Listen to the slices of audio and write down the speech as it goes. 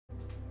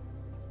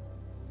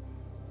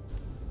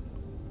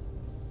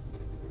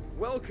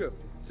Welcome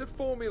to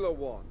Formula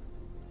One.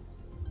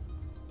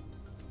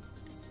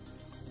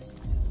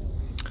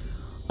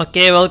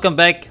 Okay, welcome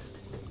back.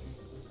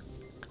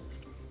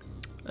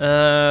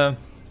 Yeah,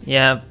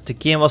 the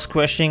game was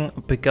crashing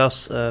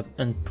because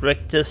in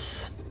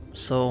practice,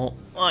 so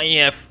I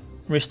have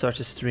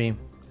restarted the stream.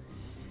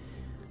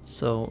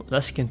 So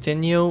let's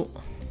continue.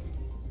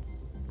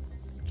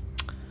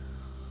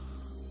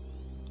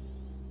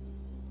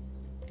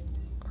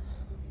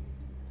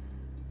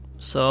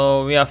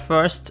 So we are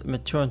first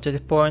with 230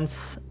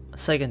 points,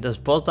 second is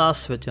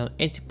Bottas with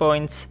 280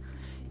 points,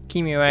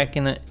 Kimi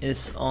Räikkönen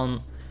is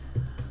on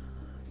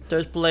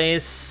third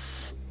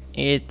place,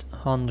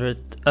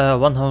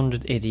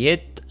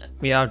 188.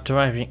 We are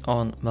driving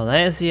on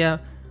Malaysia,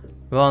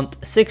 round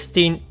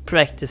 16,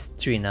 practice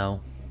 3 now.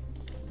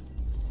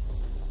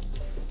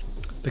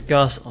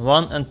 Because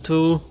 1 and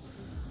 2,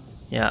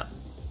 yeah,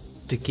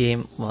 the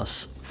game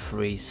was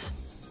freeze.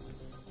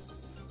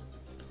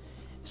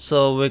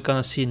 So we're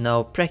gonna see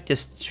now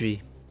practice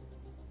 3.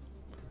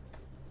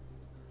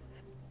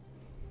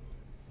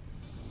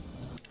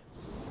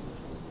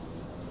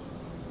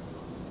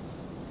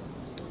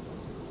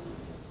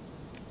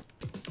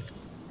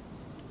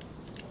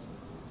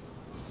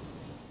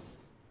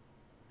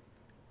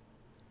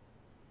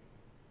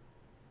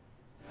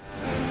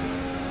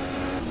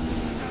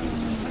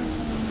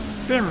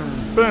 Bim,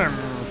 bim,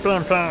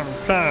 bim, bim,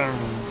 bim.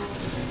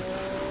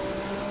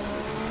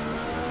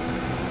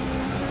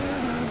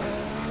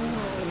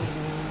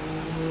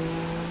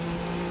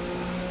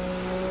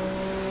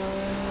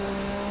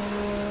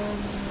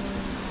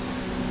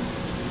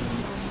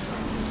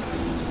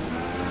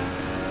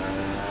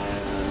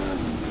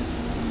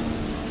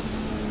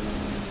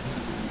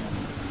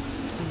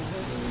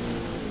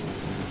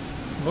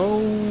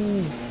 Oh.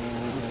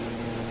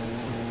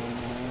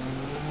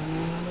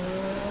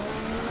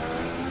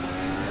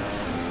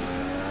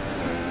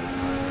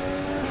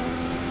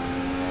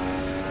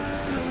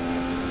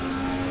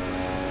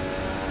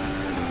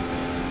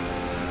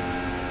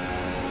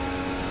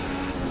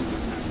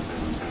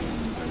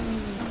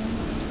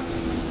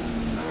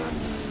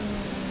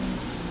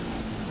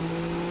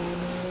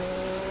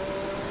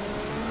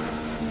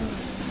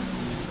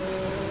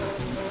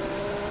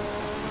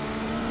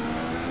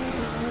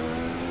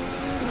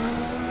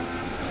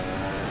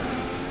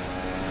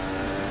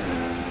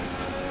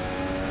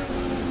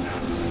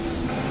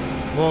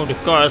 Whoa, the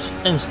car is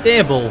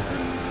unstable.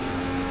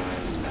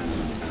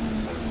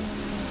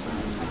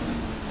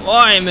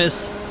 Why,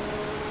 miss?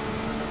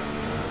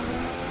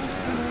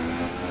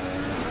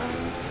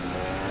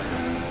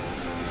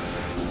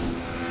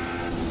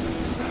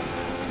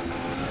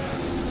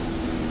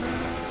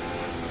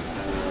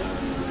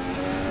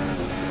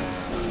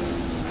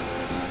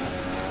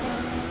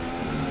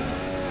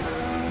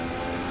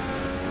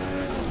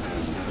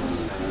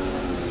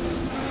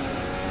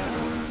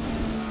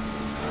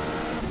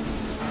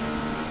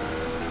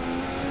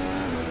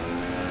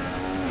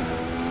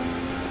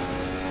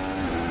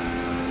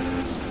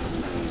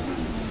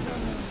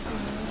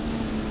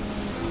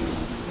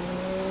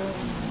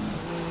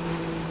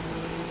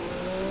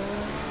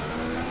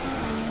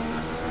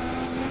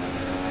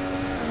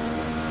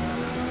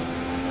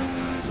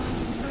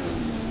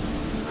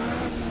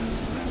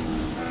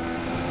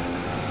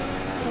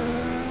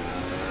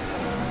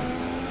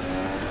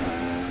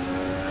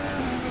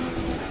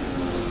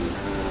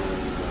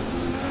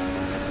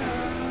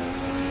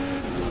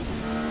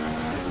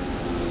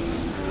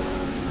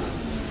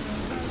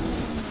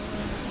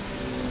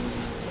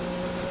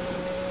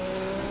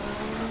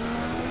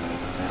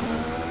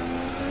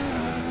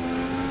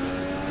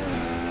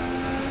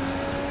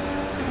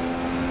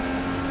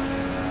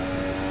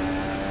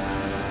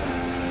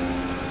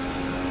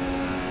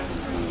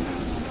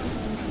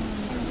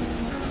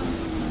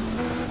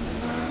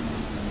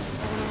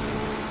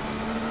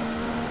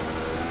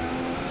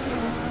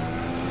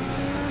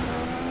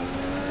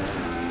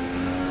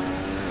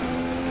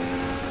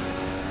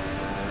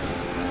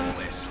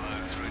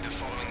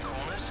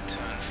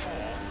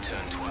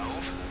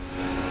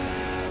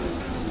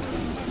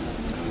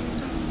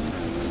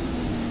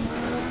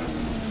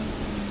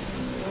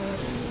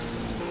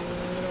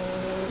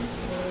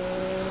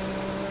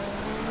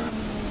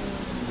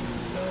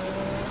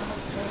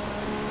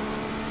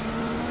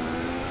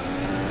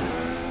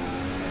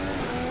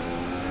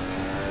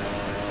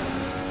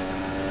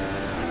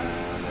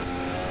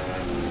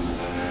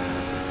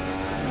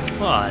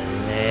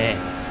 Olé.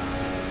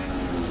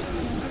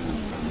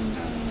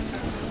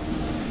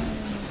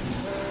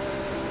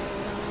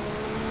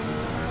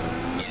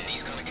 In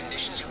these kind of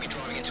conditions, you'll be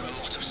driving into a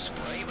lot of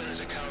spray when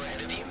there's a car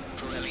ahead of you.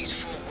 Pirelli's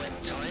full wet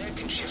tyre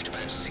can shift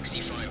about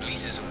 65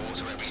 litres of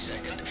water every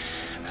second,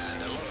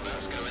 and a lot of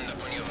that's going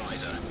up on your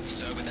visor.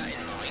 So with that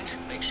in mind,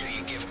 make sure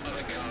you give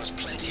other cars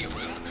plenty of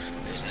room.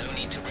 There's no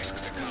need to risk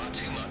the car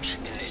too much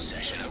in this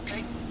session,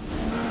 okay?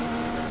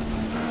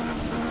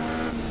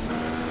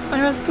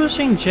 I'm not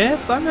pushing,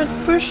 Jeff. I'm not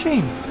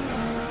pushing.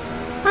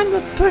 I'm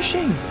not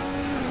pushing.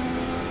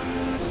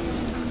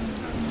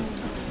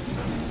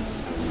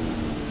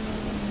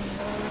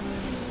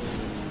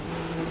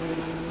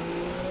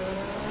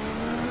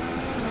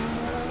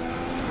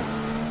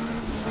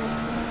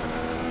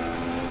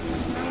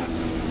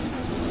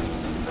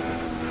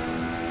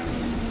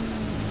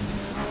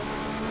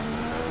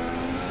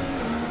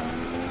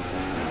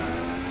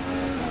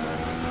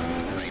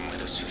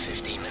 close for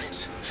 15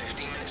 minutes.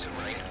 15 minutes of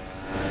rain.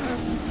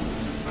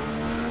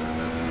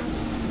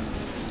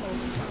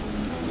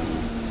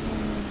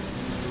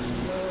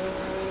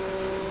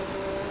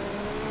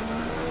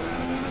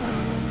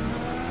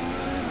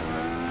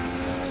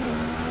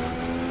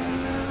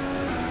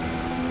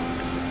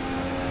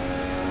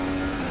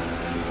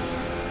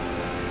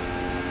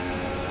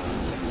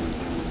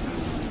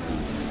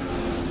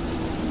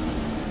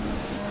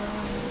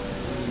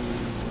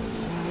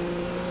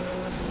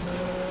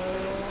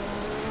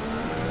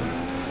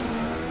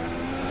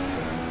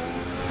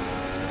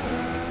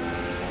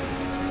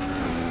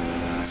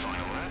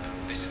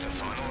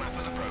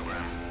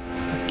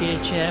 Okay,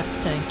 Jeff.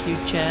 Thank you,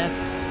 Jeff.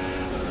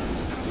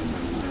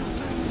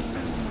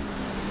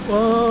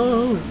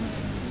 Whoa!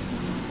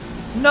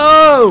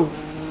 No!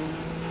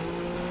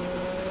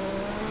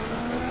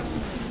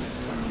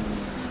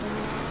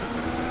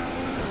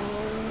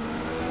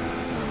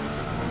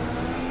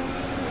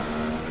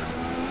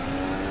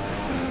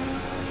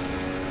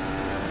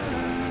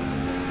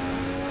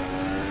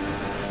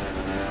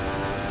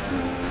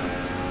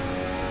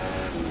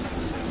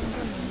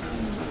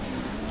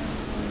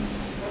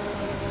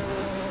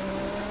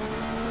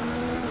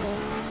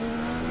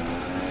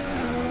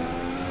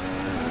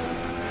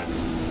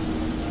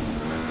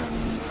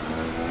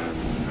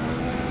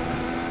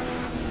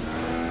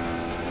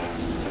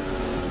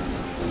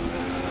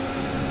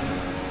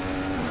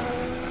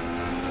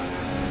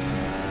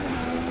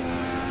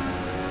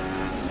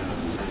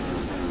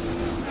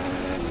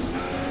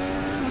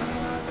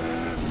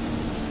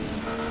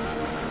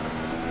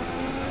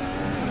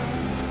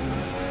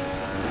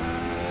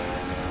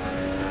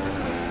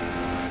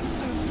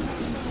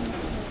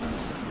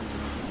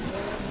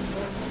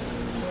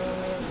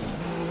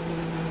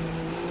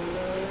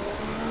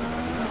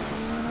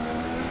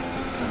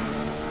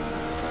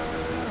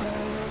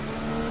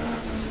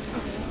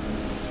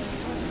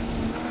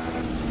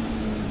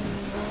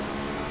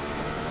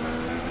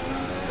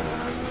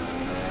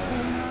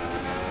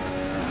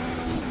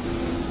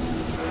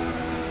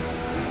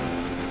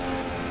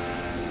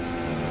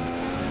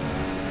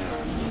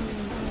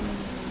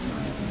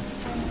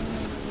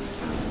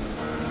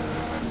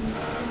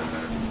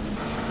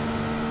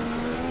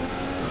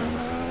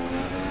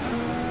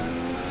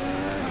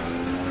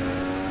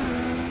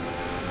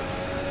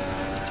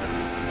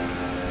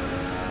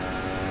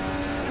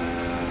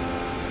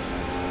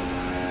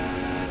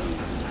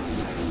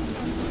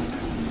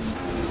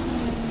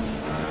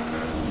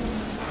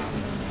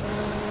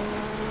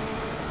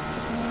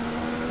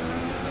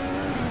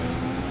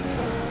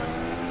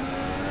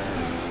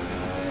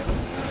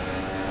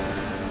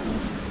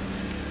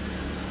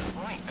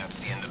 That's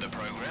the end of the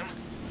program.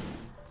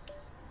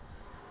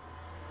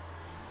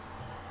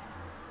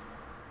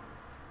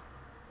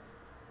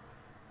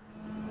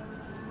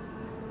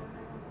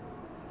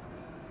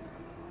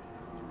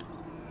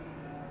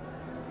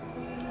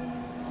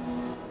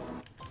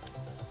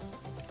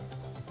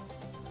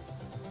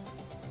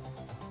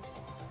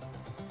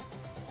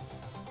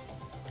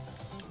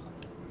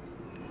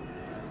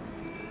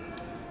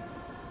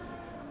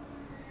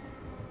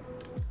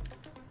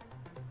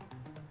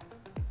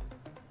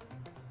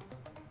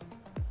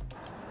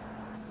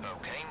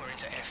 Okay, we're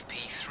into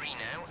FP3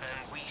 now,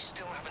 and we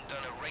still haven't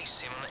done a race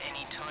sim on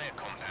any tyre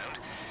compound.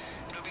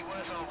 It'll be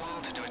worth our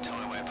while to do a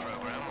tyre wear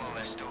program while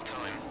there's still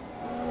time.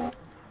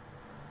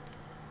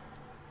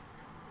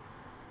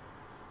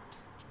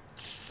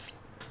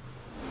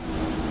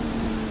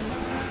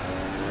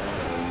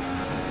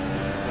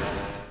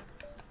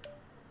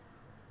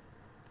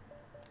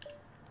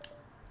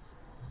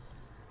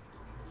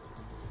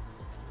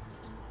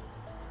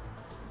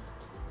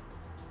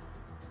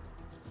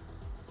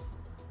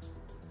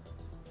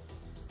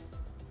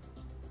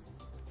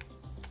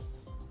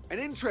 An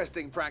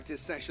interesting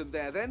practice session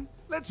there then.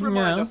 Let's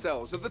remind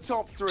ourselves of the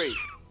top three.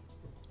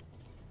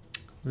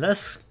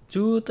 Let's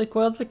do the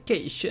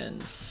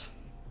qualifications.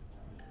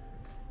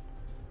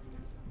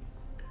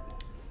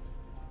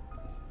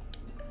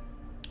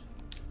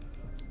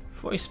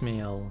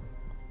 Voicemail.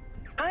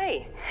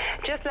 Hi,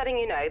 just letting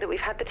you know that we've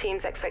had the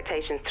team's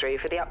expectations through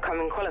for the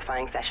upcoming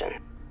qualifying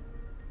session.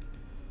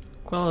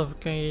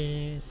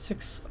 Qualification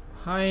 6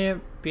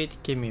 higher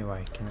beat Kimi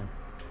Räikkönen.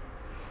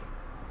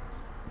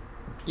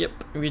 Yep,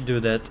 we do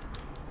that.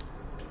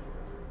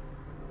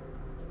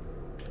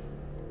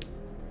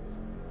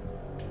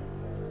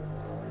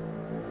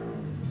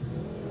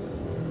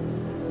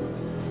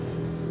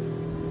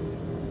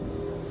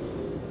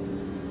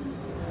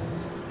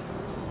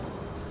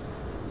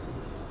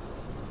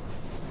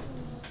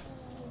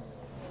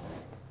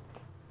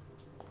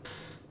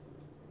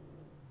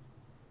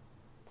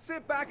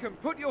 Sit back and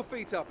put your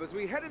feet up as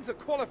we head into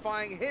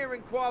qualifying here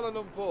in Kuala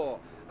Lumpur.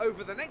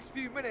 Over the next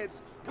few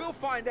minutes, we'll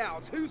find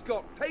out who's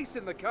got pace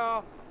in the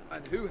car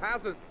and who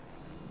hasn't.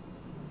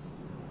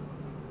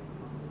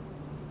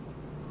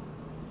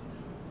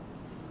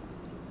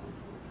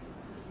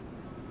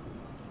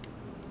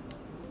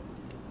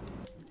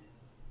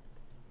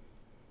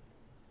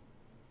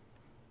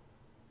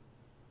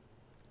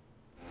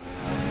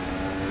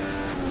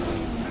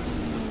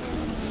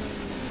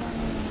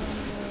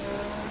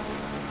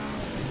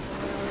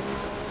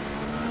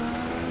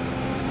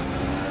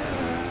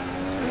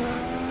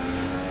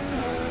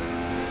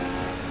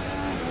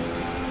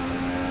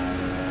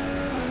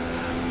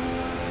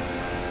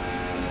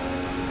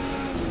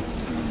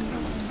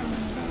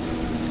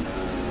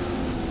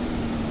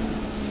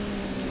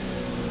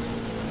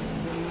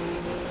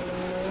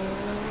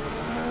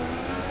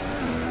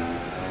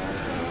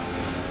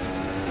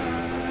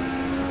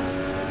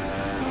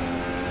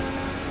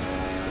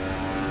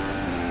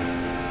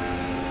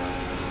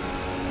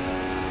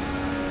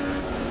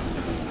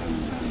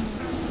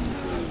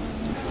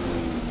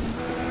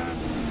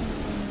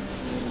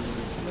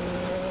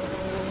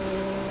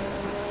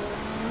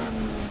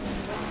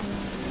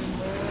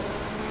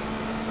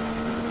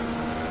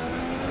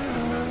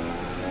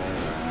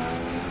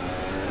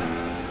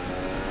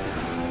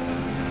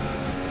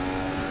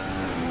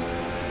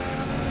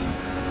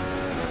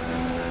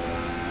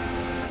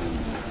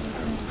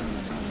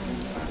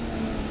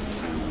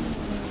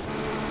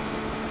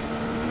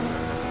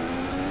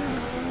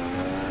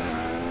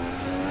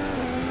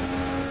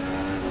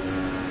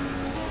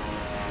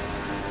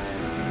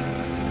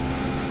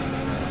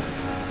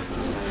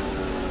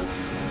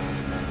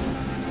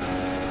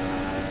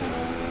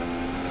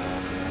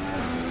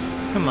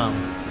 Come on.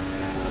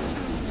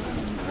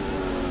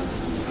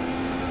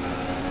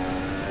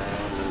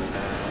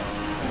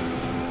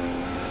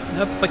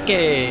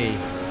 Okay.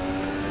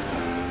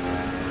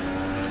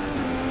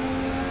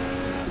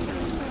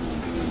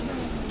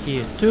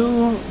 Gear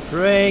 2,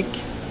 brake.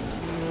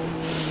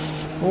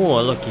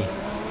 Oh, lucky.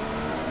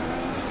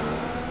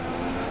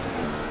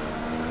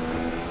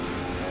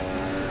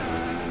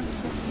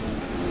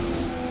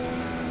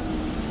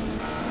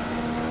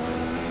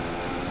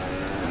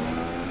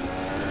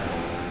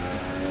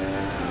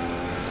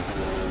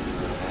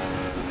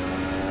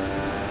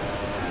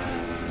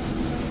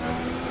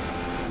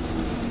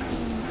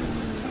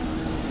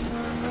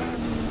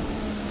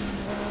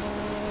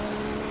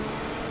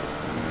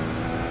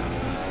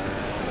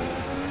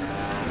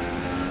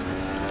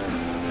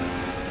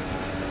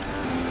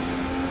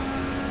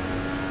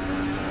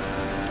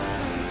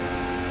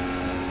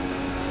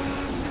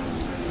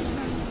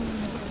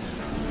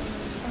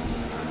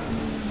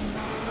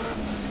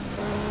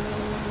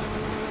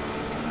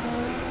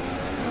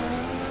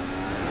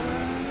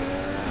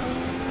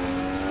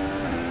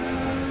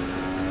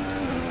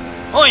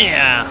 Oh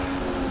yeah!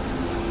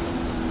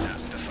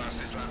 That's the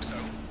fastest lap, so.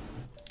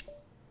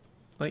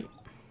 Wait.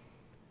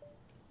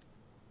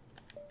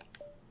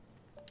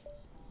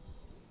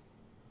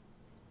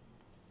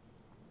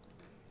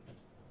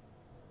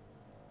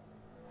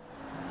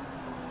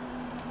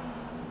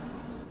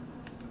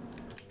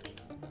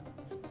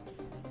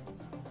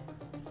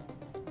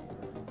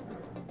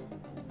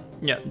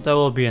 Yeah, that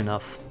will be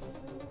enough.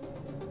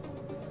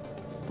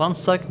 1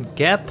 second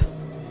gap.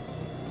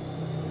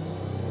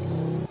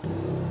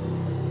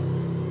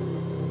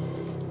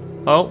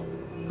 Oh,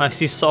 I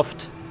see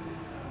soft.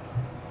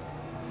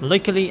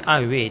 Luckily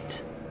I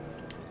wait.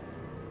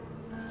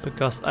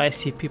 Because I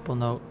see people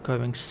now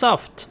going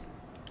soft.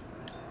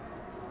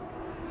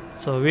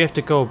 So we have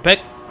to go back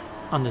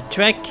on the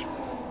track.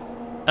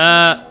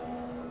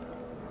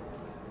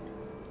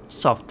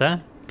 Soft, eh?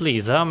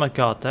 Please, oh my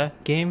god,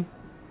 game.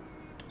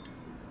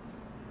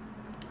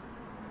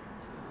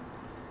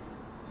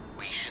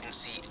 We shouldn't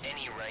see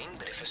any rain,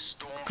 but if a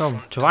storm Come,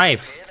 front does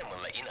drive. appear, then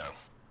we'll let you know.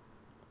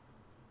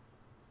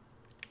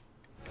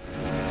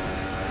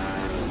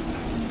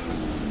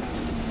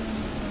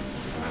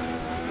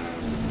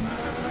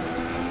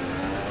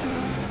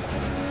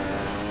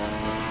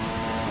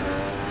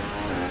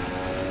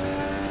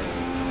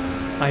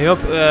 I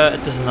hope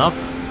it is enough.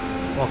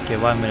 Okay,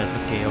 1 minute,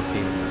 okay.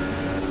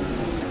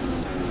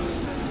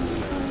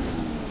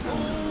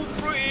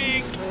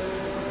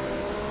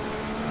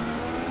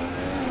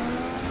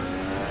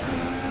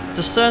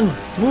 The sun!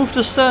 Move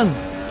the sun!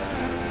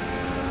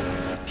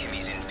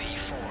 Kimi's in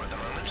P4 at the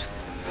moment.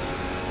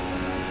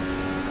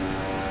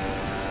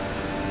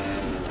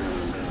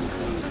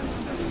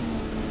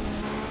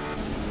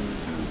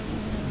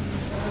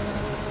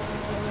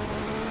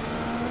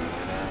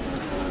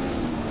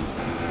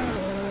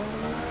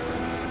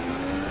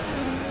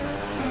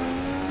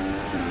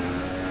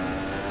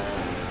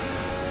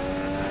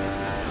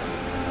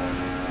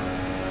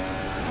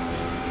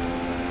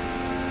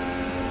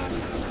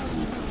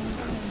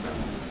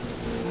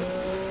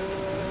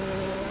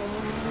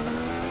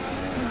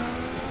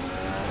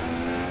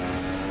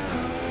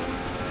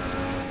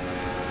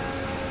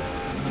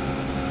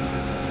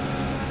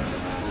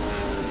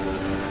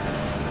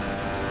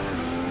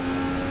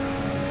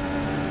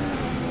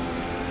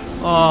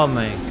 Oh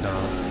my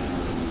god.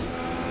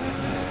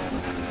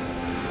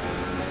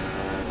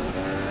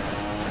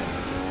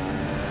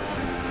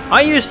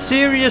 Are you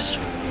serious?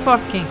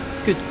 Fucking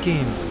good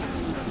game.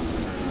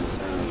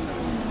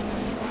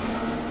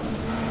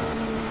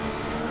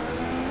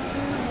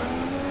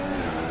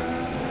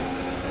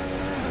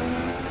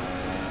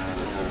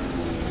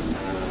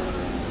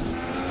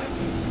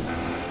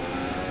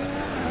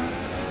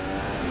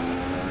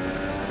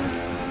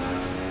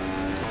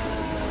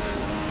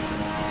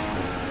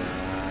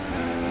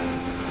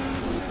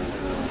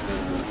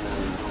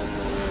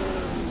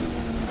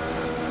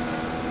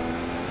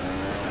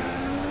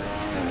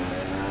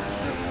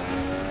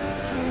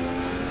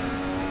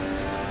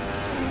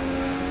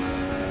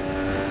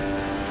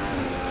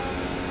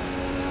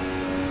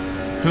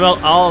 Well,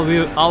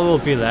 I will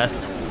be last.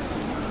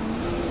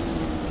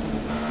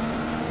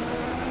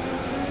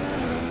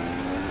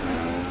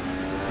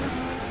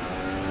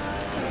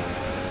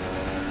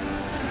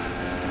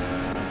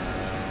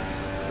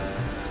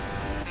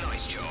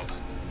 Nice job.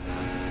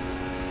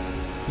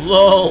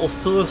 Lol,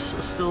 still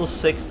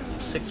six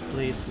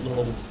please,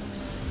 lol.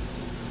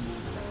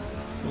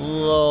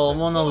 Lol,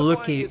 what a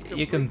lucky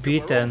you can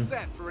beat them.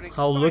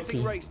 How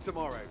lucky.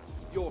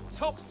 Your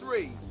top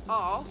three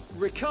are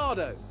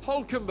Ricardo,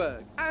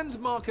 Hulkenberg, and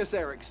Marcus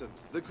Ericsson.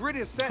 The grid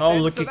is set. How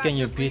then, lucky so that can you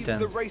just beat leaves them?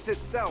 the race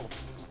itself.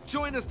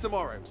 Join us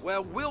tomorrow,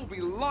 where we'll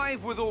be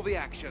live with all the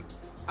action.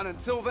 And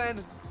until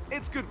then,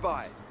 it's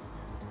goodbye.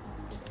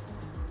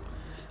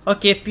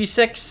 Okay,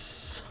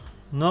 P6.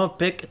 No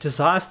big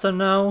disaster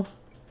now.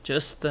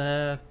 Just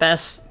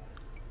pass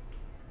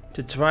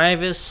the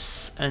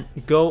drivers and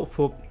go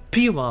for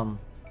P1.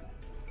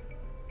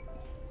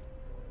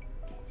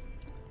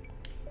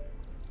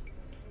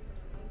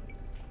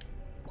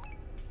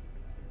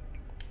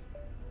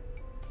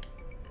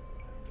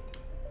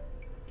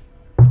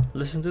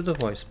 listen to the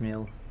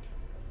voicemail.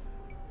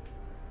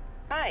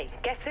 Hi,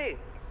 guess who?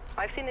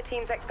 I've seen the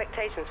team's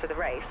expectations for the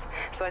race,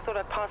 so I thought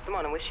I'd pass them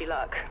on and wish you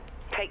luck.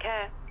 Take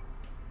care.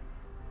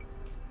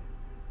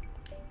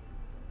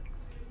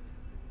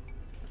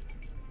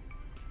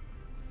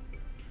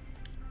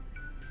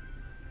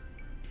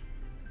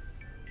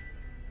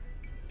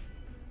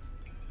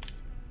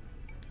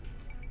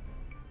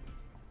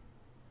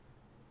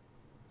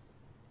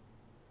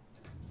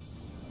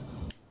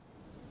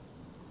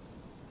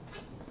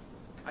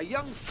 A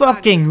young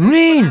Fucking Spaniard,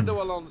 rain!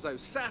 Fernando Alonso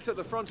sat at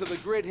the front of the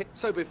grid.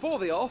 So before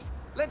the off,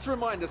 let's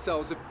remind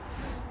ourselves of...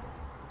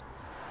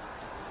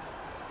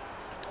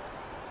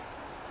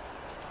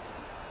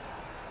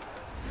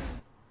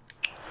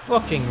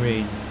 Fucking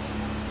rain.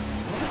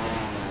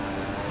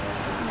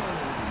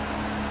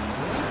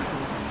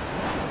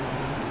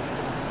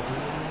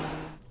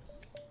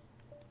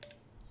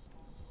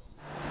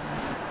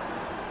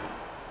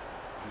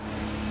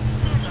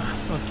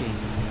 Okay.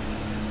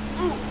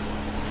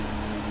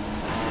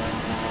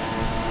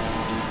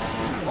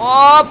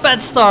 Oh,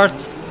 bad start.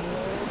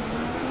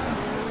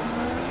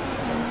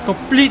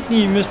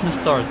 Completely missed my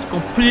start.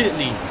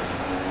 Completely.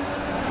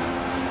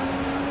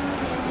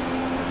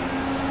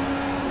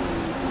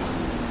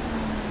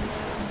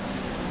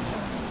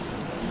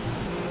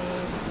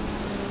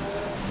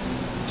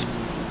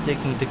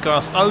 Taking the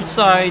cars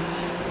outside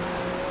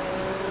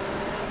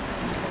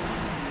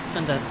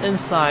and then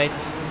inside.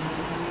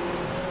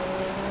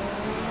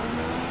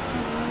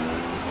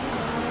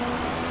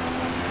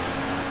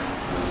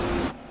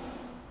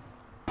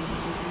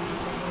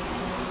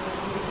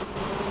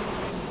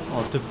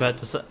 Oh, too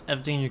bad. Is that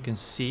everything you can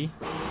see?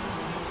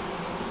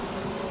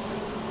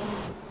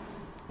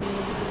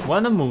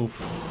 Wanna move?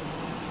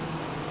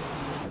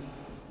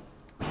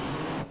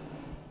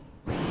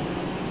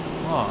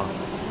 Oh.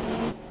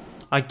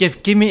 I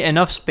give Kimi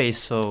enough space,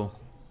 so...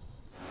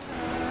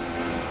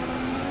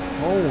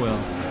 Oh well.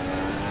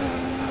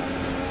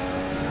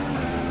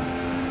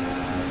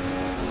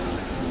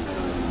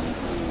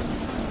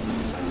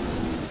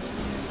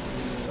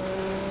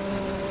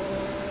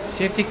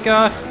 Safety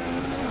car?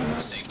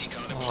 Safety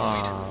car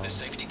deployed. The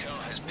safety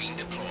car has been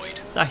deployed.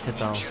 Dacht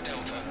het al. Watch your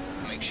delta.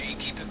 Make sure you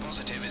keep it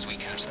positive as we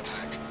catch the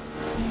pack.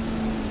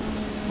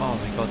 Oh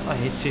my god, I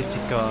hate safety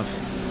car.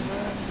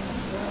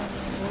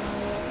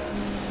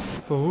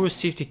 For who is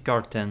safety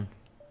car then?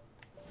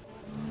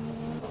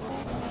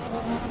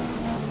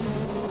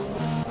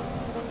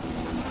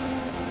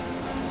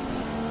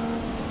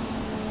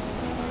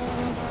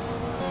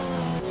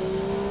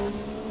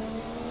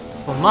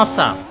 For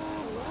Massa.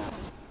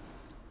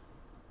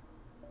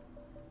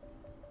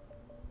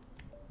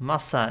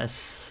 Massa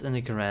is in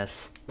the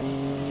grass.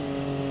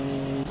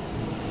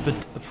 But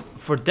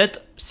for that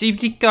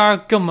safety car,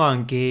 come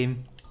on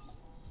game.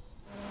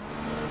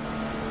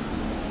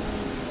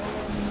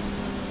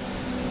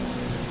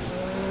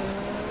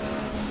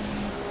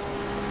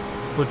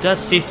 For that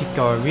safety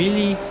car,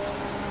 really?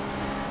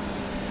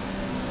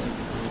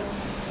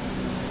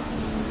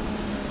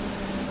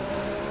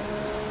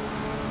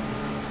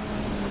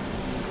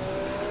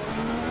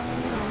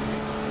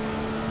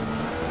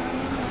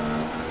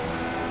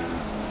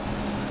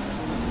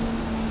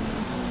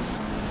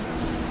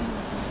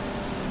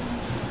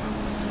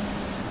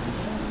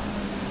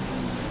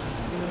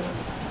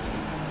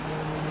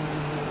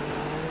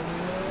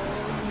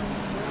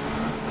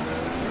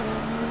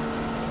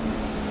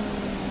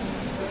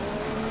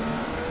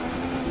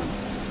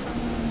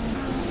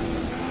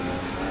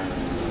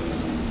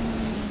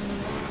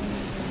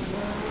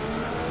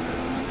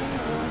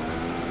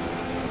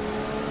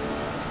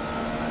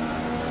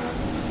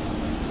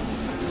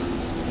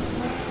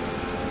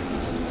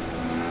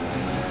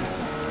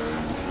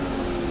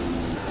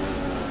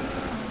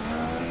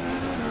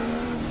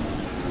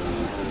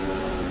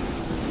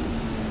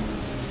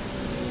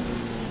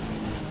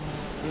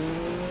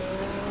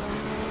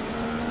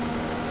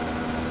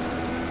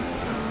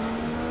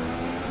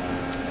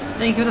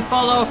 Thank you for the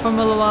follow,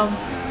 Formula One.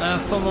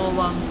 Formula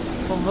One.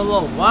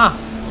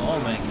 Oh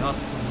my god,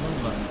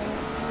 Formula.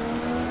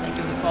 Thank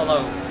you for the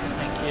follow.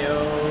 Thank you.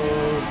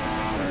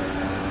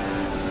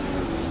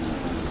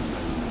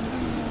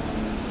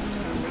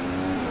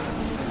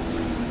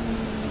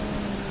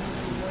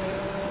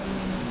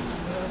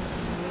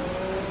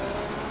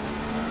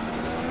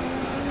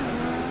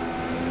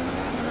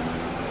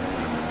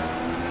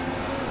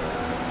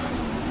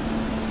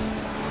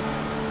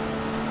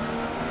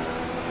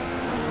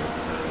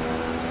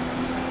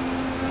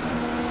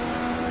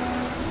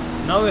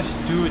 Now we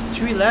have to do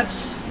 3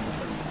 laps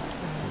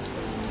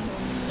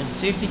in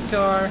safety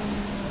car.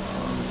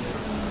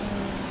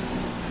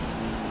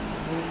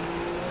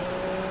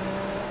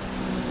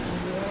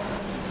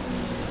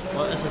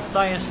 What is a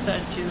tire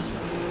status?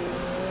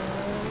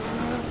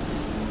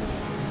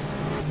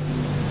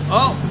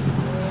 Oh!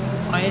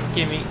 I hit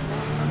Kimi.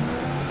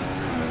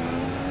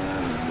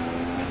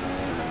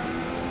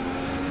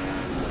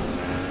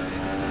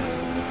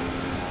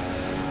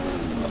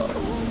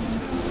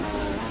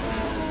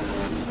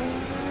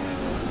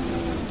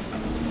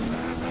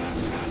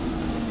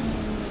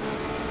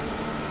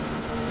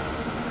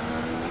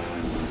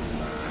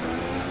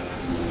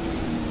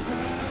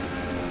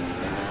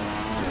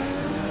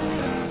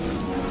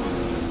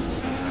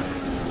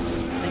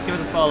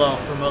 follow,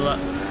 Formula.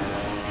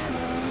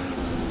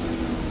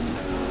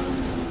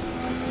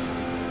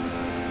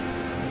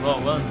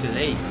 Well, well too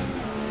late.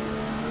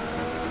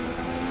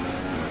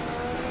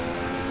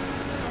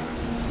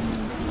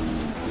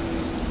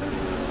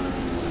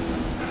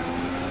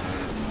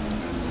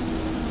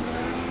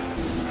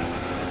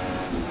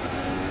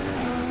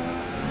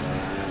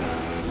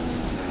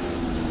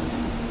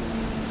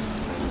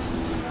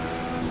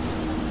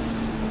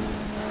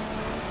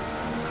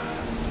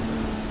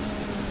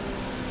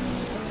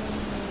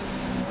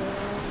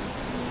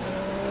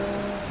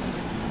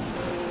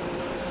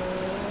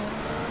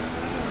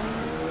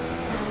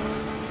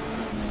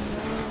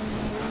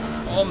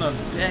 Oh, my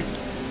back.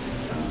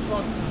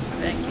 Fuck my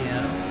back,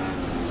 yeah.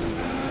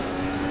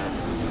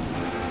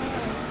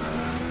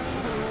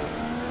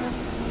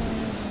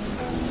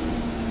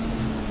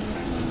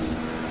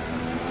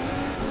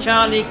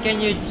 Charlie,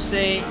 can you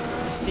say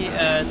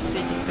the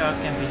city car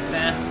can be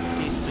faster,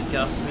 please?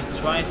 Because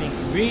we're driving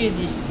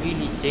really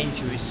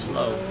dangerously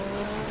slow.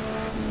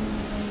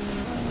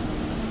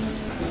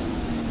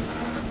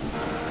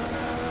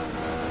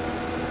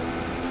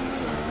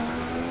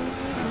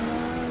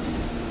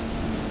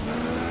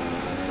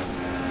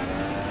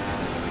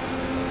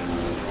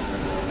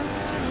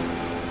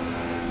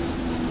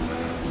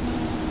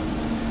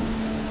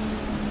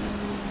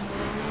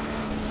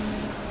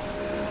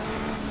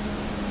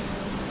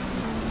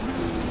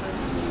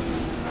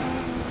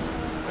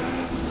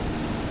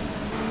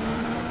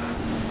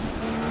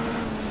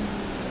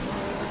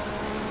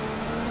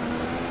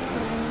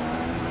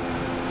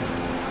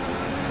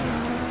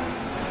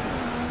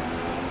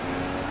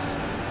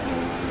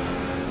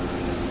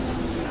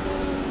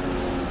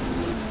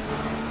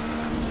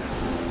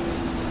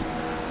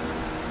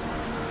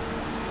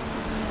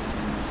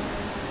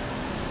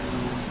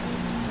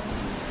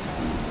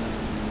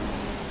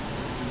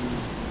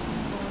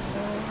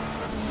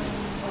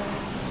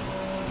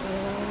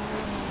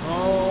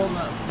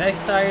 Back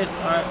tires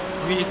are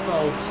really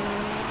cold.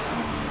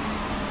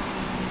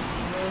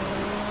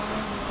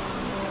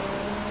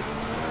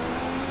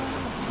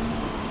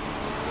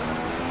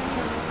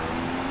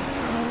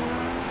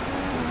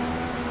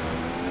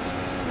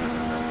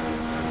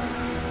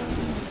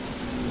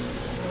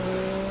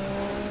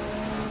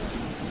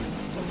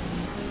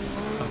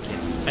 Okay,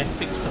 I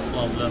fixed the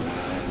problem.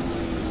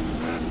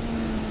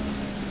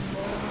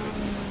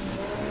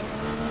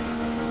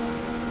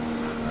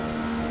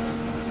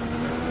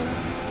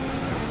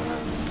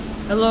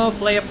 Hello,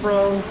 Player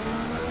Pro.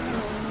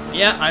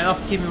 Yeah, I love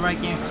Kimi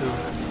Räikkönen too.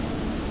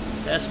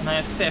 That's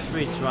my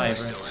favorite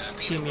driver,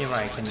 Kimi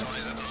Räikkönen.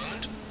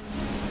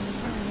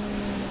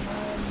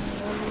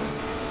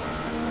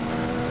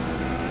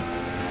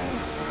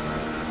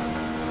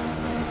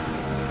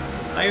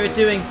 How are you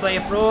doing,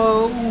 Player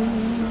Pro?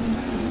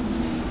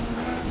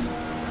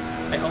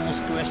 I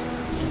almost crashed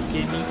in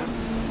Kimi.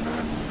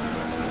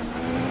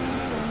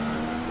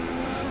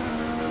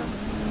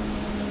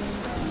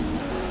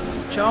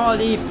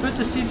 Charlie, put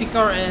the safety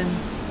car in.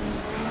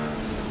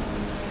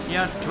 They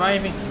are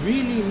driving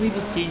really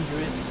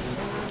dangerous.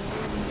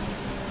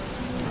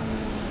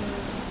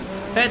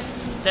 Put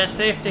the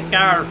safety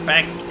car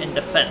back in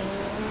the pits.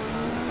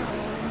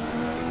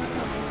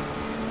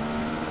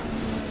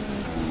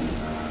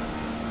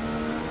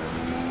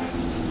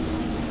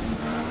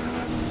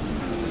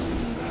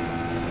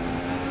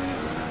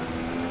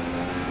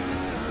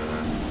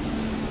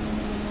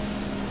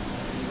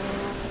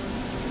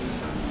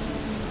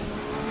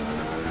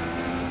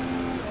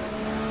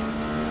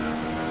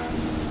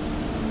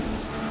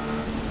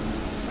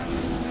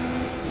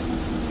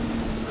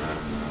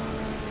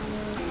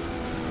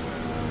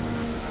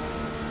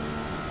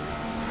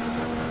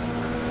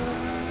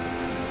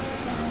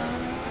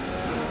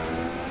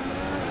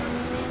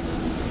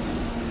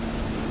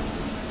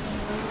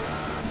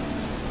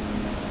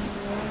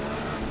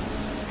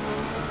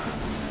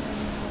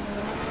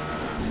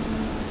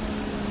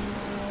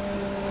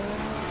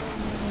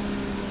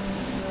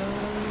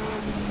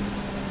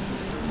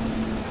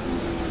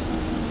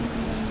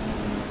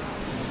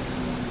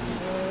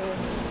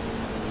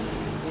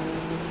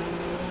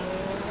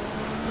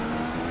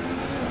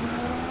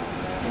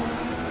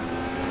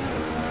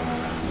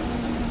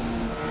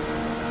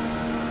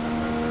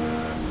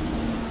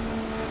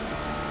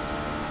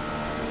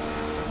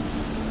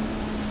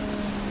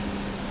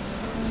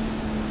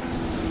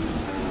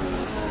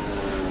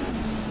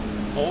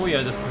 Oh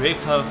yeah, the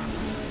brakes have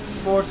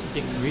 40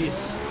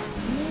 degrees.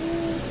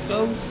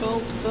 Go,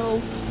 go,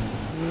 go.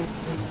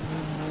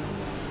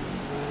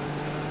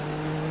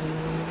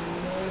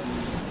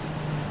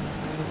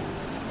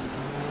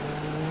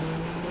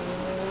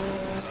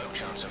 Low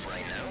chance of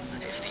rain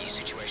now. If the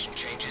situation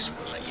changes,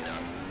 we'll let you know.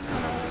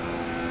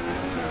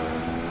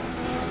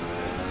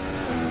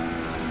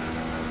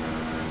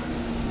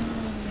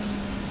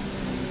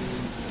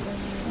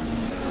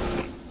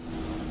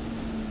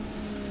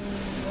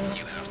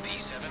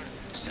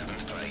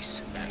 Seventh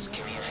place. That's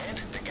Kimi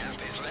ahead. The gap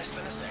is less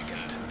than a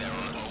second. They're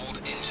on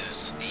old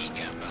inters. The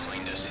gap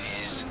behind us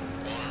is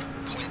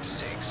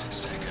 1.6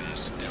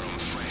 seconds. They're on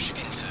fresh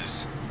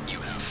inters. You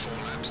have 4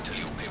 laps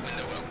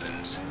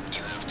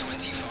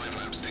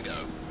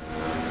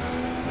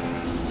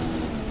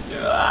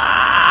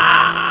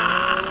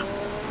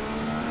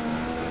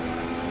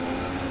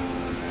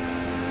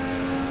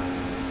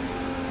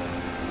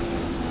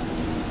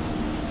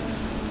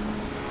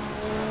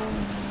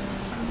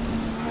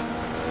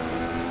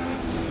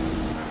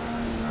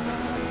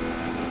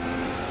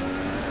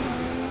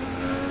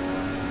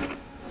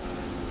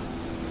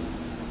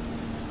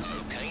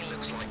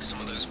looks like some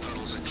of those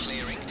puddles are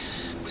clearing.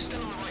 We're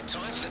still on the right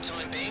tyre for the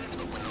time being,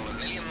 but we're not a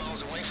million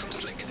miles away from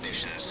slick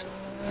conditions.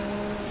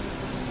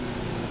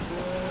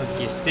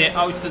 Okay, stay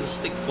out of the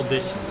slick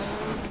conditions.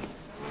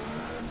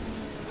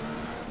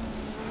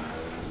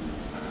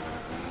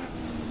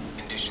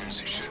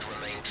 Conditions should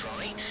remain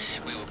dry.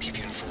 We will keep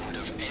you informed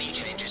of any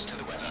changes to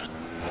the weather.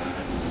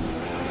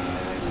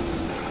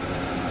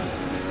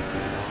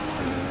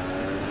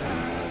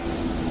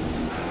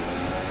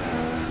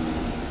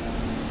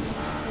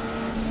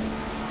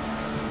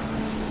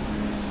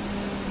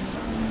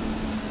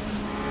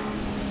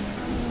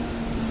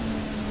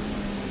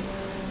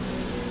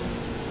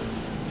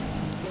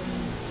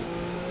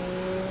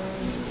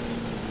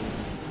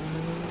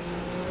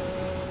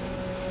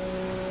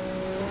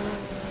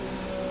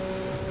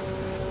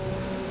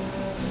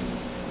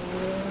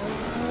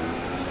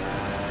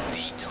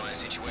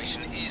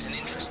 Situation is an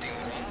interesting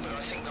one, but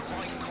I think the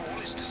right call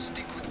is to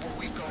stick with what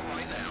we've got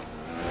right now.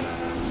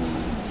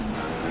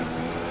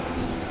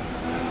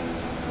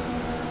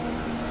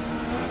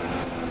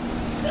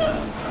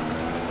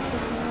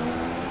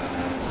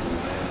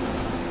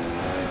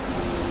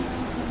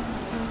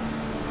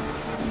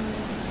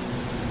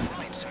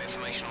 Right, some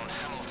information on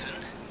Hamilton.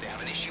 They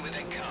have an issue with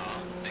their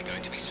car. They're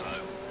going to be slow.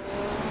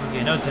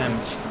 Okay, no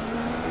damage.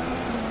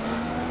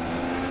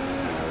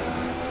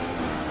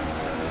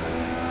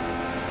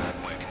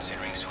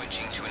 Considering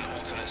switching to an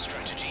alternate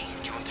strategy,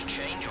 do you want to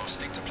change or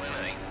stick to plan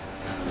A?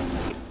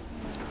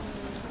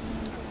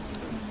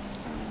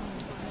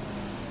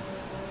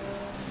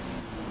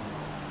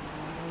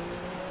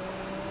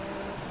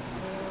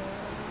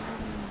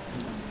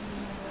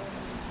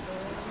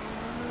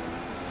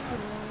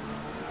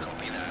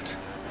 Copy that.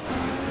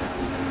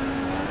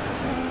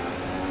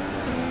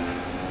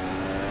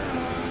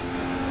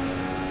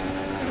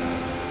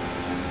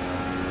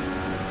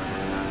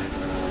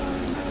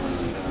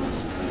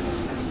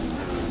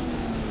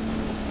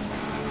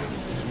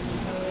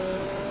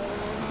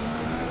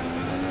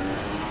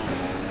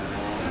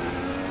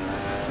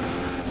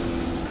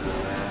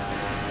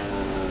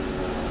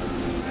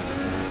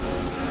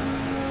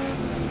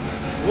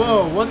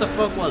 Whoa, what the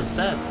fuck was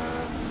that?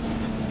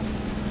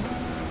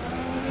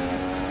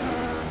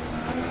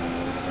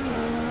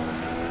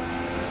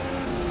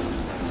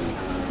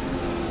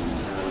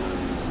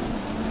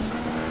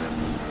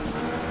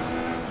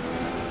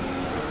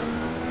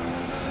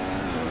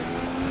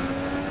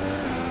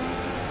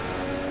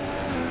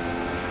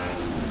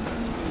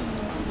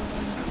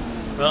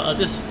 Well, it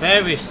is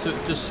very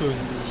too soon,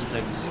 the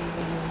slicks.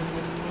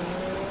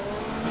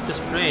 With the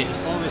spray,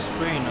 it's always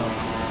spray now.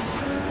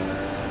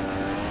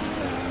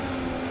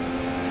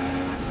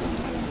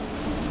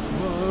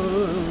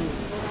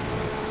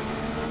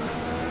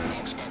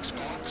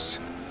 Box.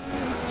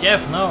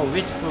 Jeff, no,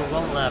 wait for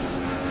one lap.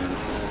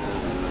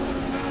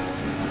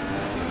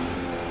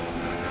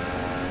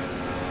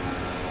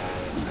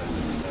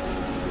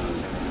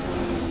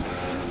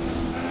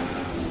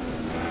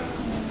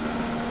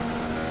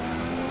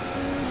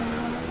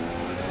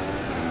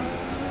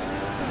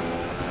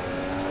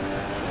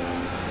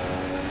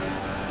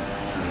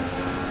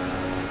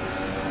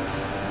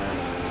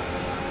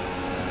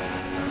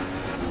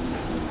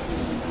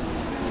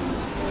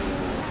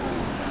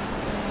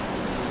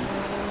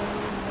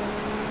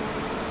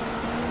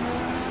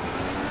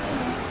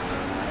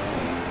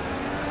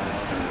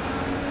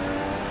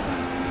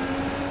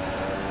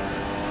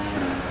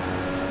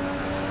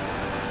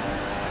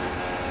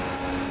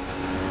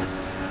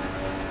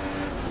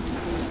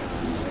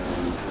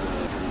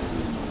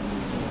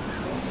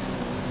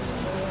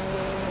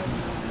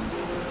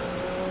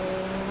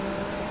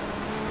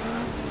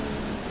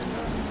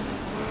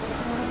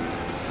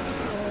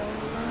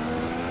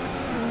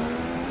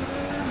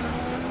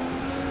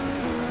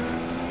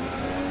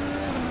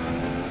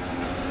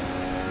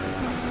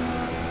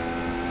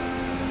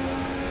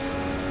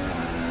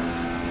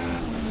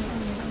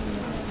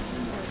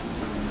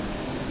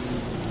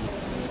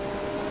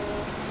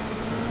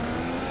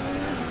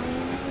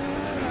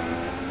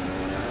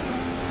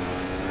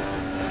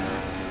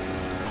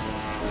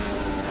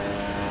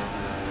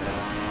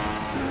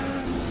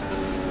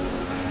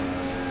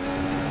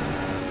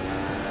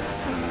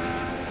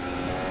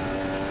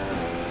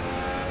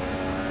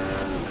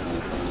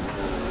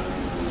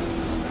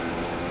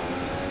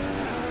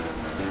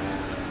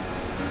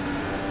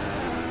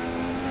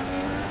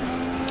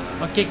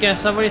 Okay, can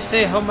somebody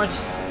say how much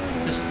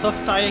the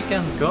soft tire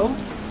can go?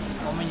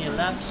 How many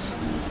laps?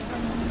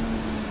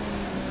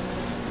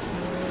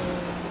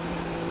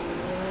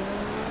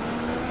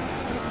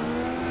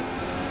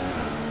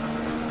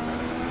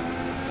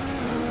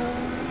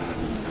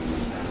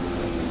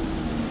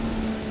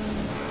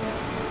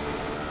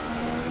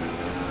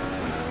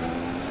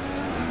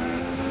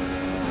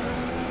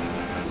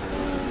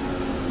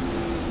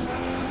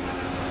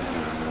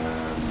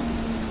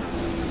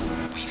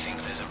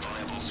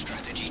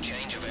 Strategy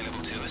change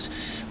available to us.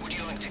 Would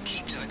you like to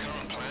keep to the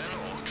current plan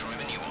or try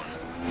the new one?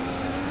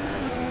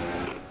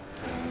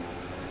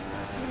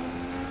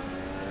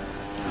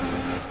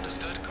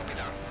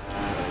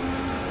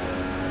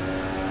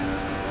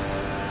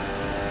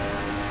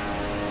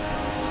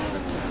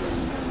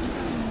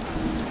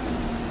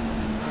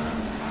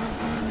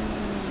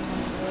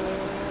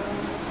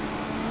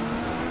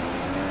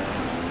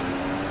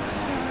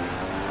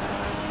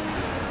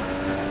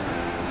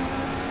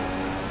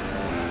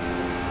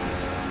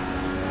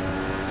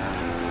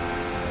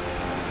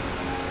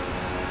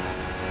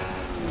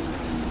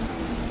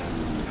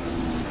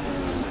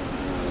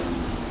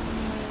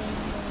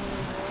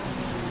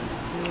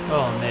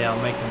 Oh nee, I'm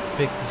making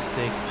big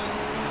mistakes.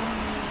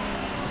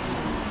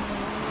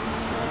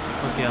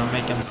 Okay, I'm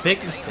making a big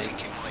I mistake.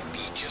 think it might be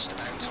just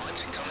about time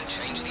to come and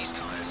change these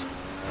tyres.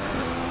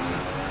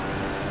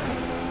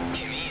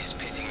 Kimi is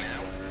pitting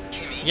now.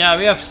 Kimi Yeah,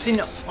 we is have in seen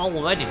pits. it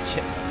already.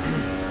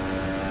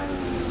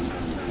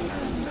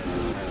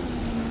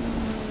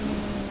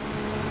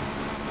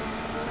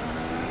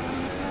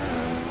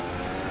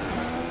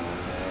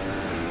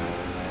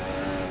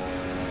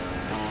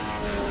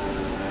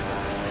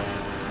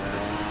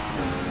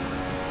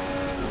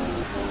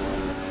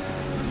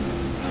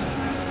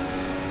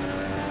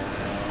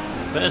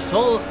 But it's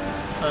all,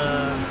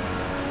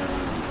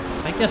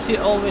 I can see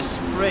always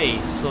spray,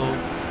 so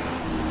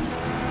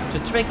the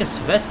track is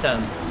wet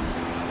then.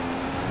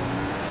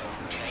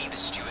 Okay, the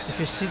stewards If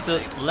you have see now the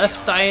labelled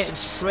left tire DRS. is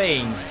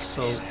spraying, DRS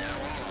so is now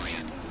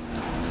online.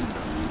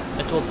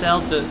 it will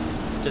tell the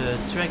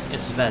track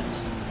is wet.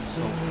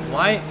 So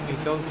why we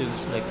go to the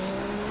slicks?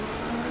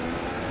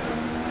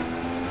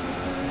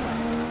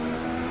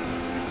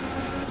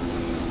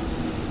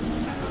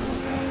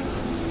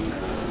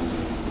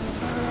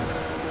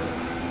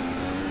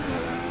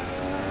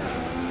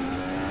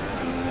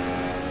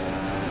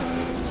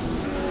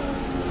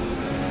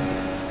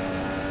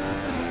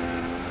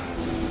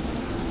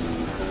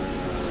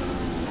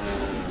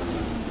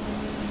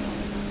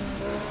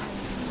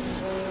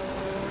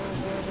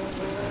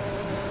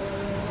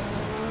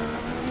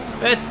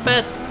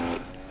 Pit!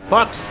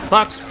 Box!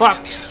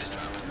 This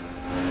lap.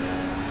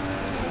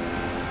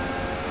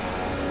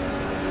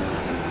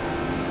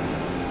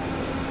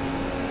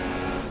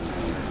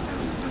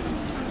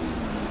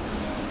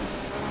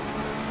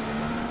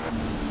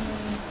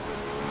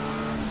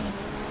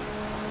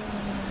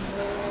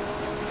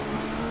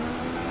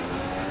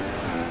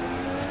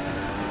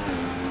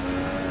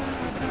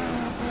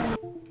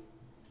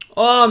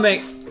 Oh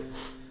mate!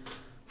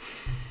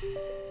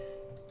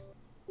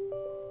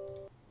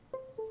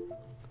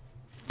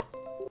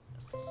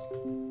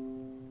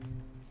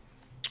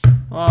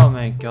 Oh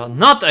my god,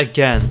 not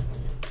again!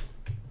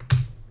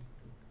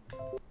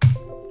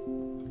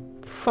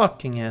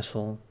 Fucking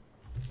asshole.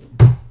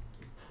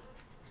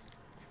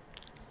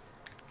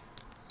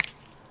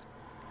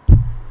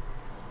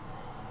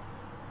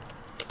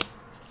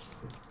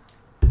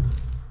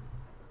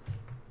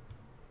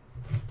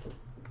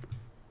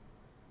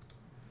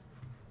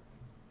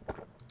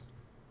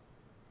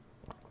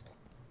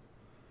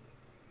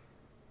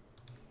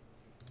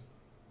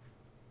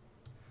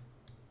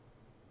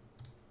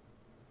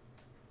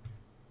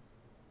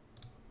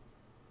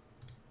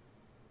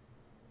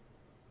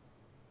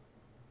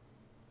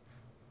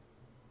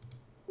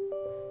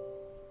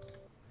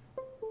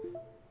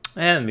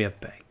 And we are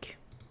back.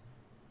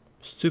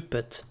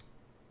 Stupid.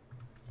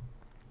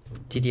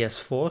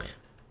 TDS4.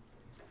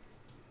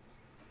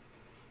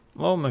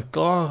 Oh my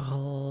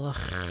god.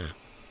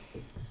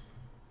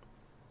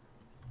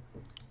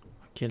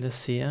 Okay, let's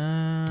see.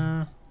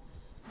 Okay,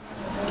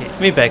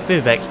 we're back.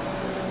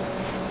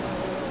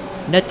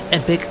 Not a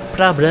big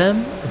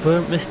problem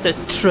for Mr.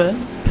 Trump.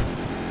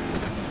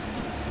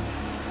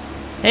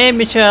 Hey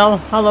Michelle,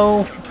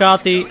 hello,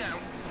 Kati.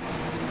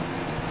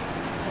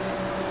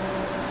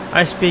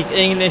 I speak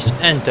English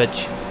and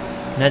Dutch.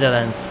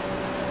 Netherlands.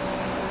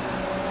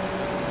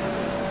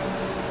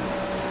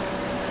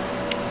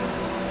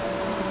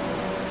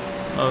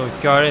 Oh,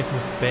 Cardiff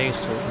with base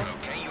over.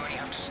 Okay, you only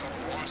have to stop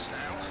once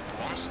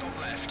now. One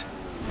stop left.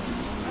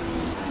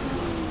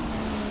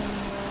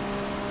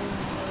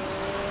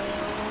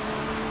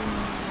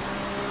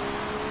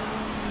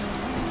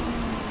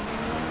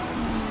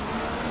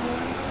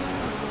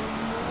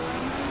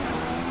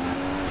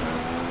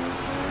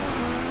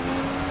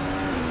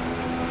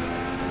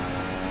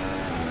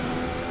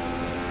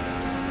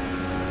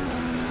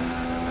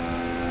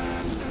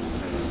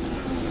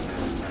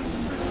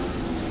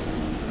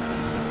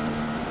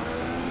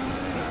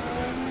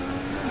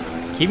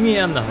 Kimi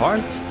and the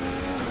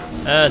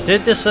Heart.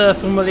 Dit is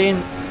Formule 1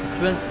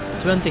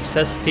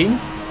 2016.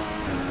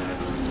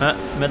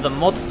 Met een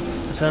mod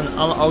zijn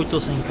alle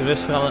auto's en coureurs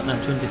veranderd naar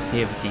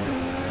 2017.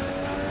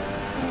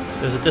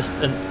 Dus het is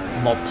een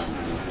mod.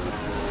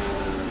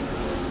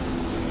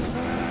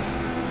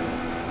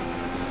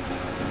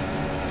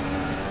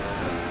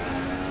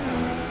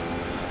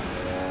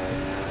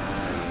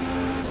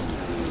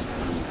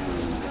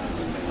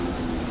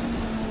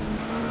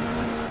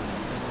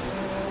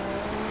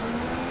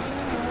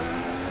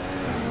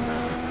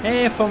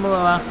 Hey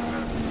Formula,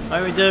 how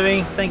are you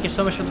doing? Thank you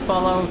so much for the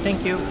follow,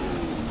 thank you.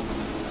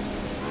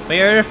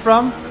 Where are you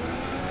from?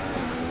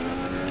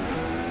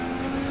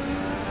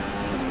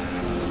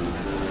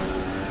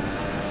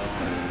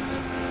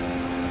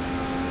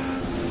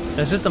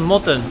 Er zit een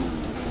mod in.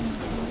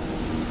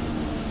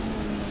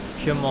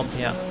 Pure mod,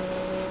 ja.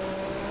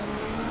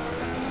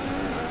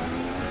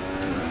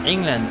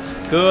 England,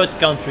 good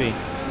country.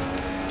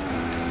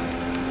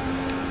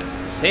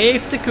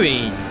 Save the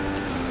Queen.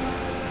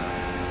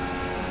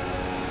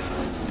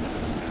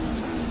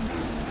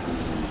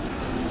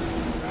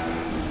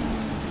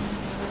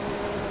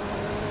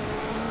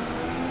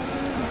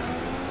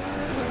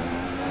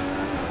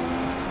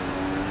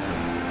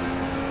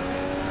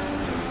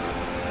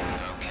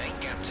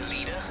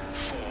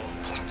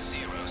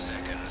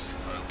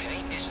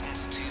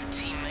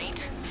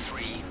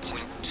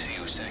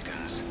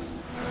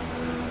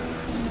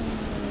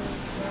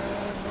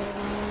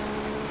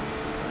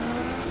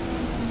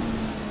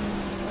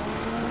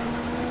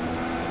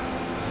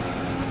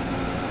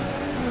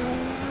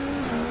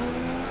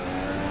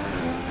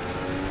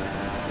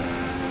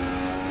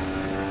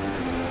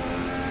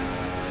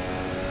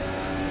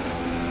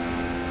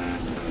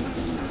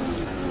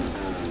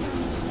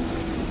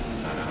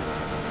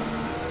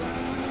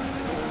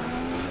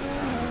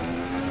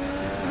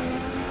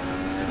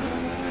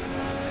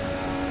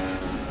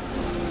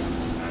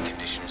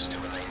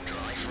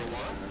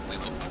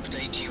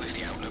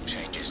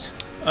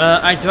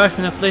 I drive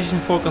with a PlayStation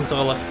 4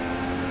 controller.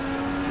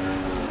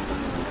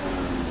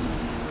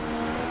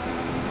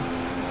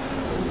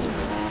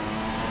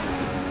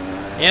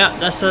 Yeah,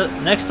 that's the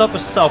next stop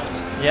is soft.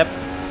 Yep.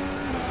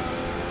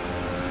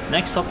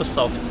 Next stop is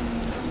soft.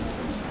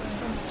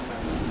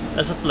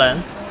 That's a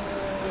plan.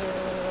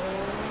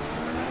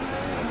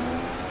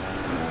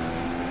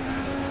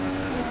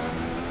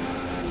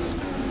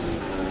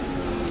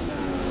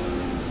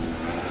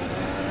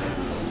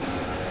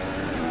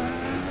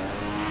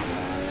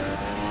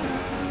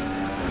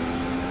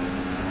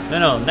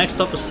 No, next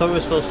stop is so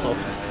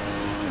soft.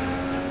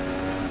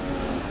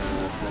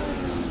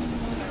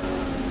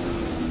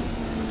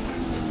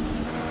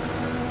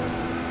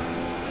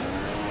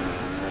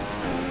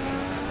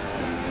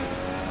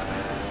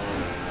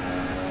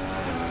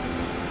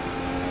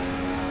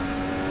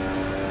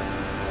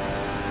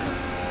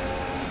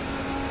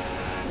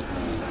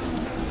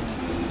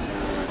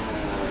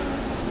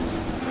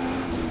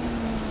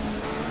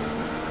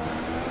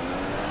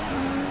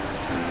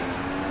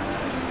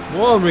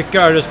 Whoa,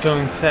 Ricardo's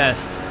going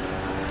fast.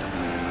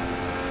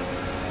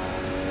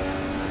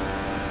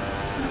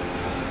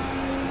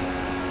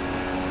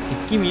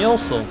 And Kimi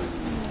also.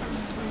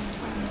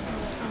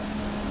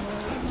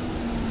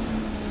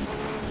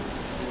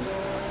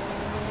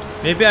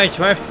 Maybe I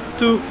drive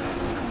too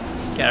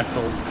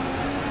careful.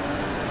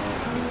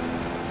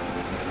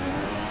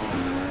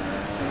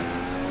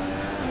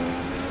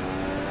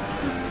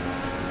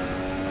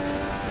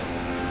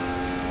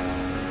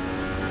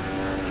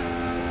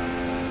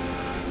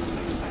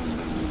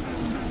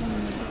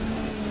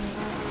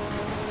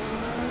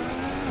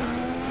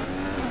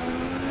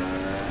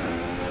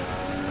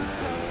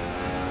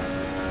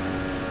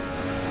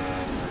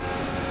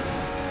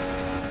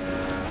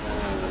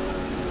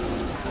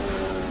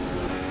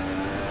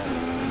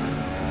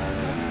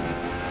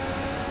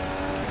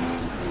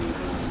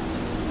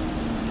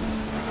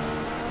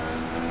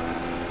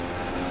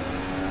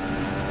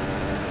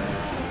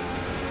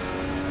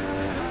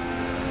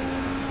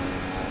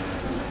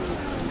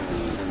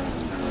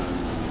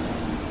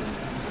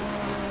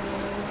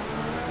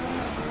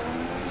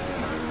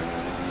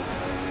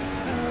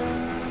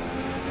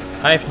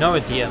 I have no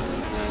idea.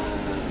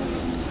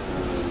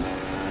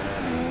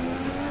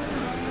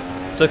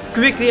 So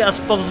quickly as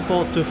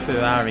possible to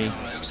Ferrari.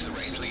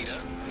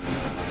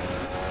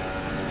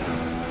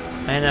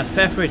 And a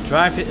favorite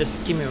driver is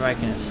Kimi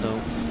Räikkönen, so...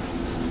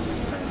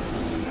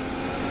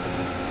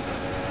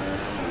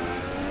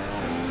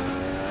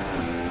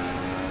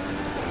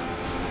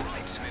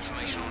 Right, some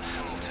information on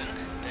Hamilton.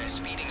 They're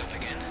speeding up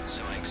again,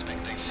 so I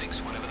expect they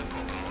fix whatever the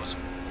problem was.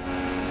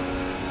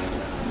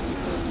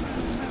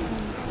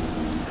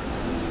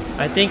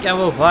 I think I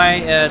will buy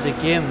the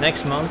game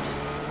next month.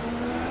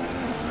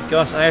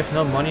 Because I have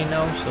no money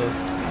now, so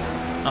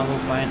I will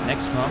buy it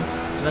next month,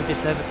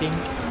 2017.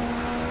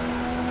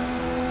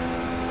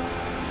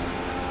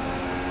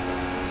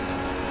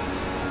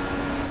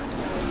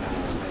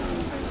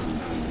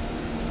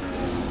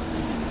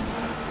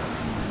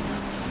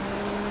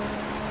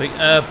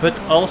 But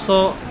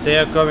also they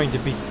are going to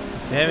be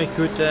very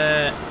good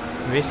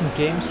racing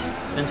games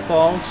in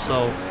fall,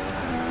 so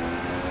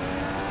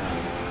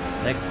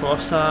like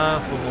Forza,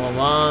 Formula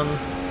 1,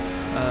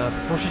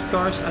 Porsche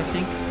cars I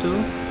think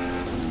too.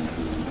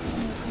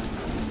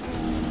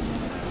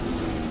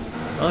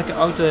 Welke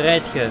auto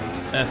rijdt je?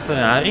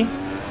 Ferrari.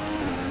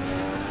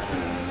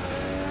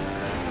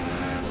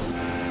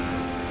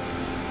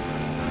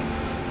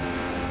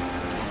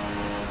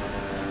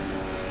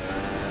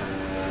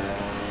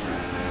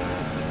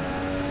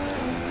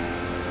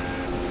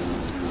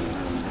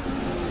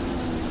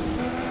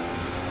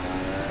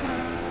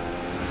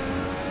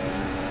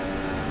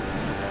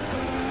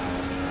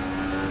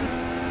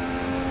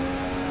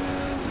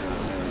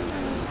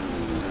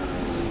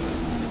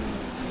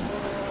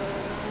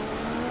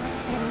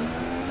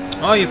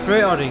 Oh, you're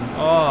pre-ordering.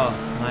 Oh,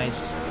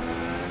 nice.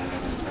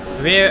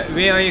 Where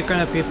are you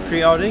gonna be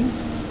pre-ordering?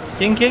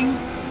 Thinking?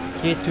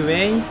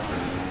 K2A?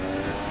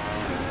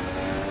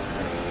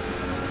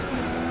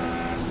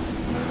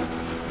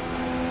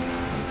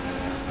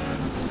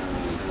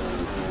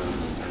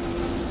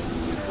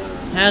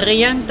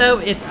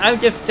 Riento is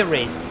out of the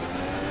race.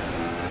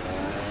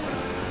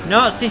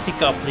 No city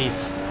car,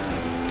 please.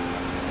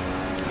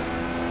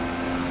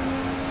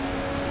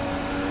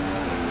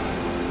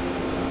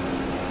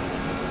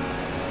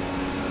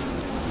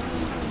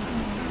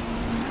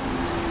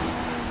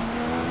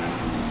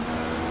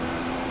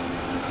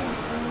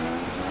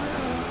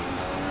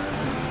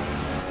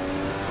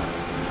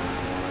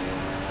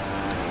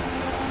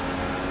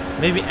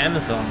 Maybe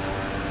Amazon.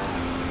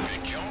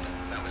 Good job.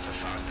 That was the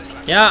fastest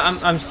lap. Yeah,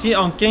 I'm see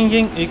on King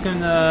you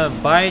can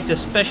buy the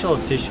special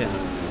edition.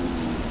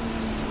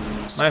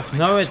 I have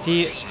no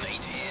idea.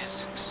 Teammate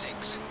is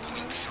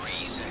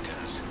 6.3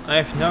 seconds. I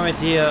have no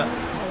idea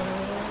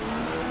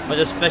what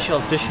the special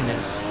edition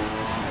is.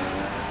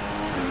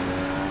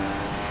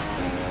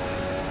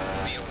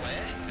 Be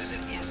aware, there's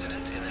an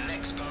incident in the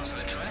next part of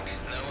the track.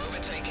 No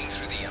overtaking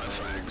through the yellow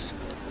flags.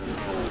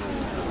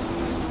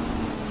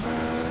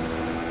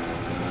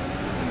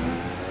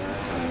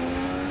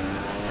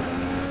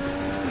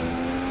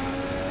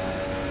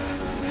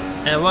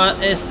 And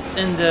what is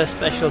in the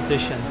special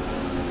edition?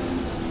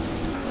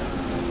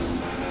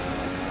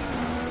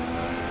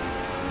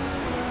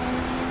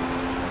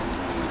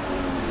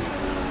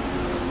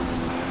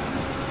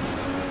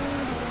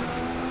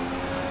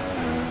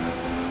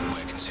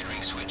 We're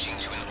considering switching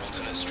to an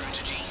alternate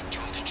strategy. Do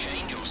you want to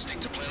change or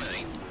stick to plan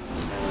A?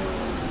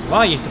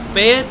 Wow, you have to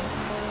pay it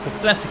for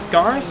classic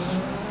cars?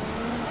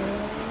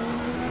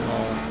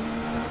 No.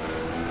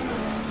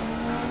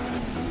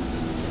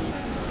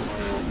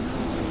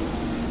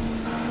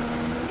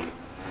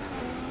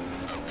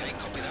 Okay,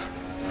 copy that.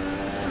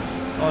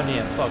 Oh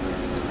yeah, fuck.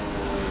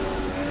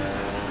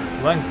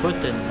 One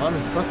button, one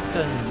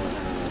button.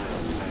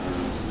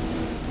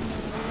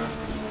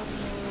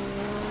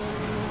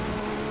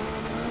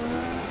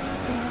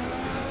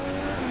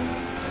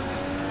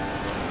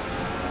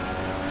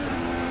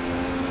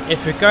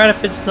 If Ricardo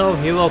pits now,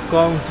 he will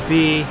going to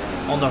be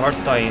on the hard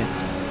tire.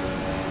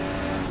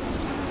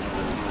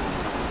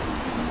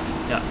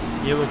 Yeah,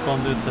 he will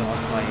come to the hard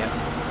tire.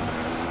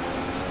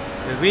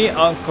 But we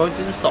are going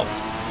to the soft.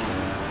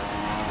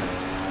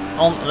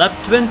 On lap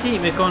 20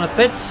 we're going to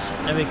pits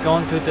and we're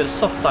going to the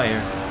soft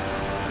tire.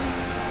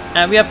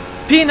 And we have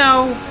P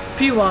now,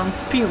 P1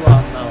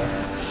 now.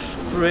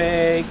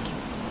 Brake.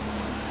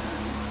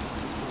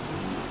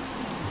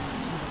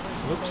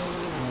 Whoops.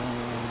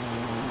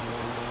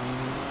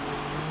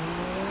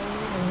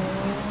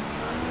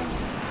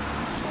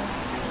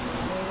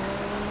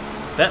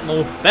 Bad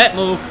move, bad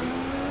move.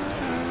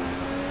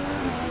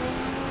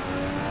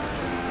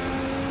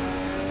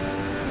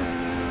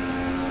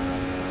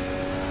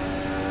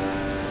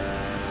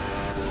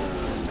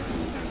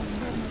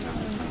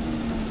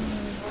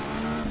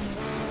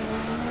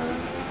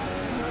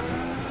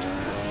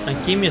 And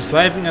Kimi is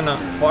driving on a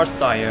hard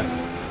tire.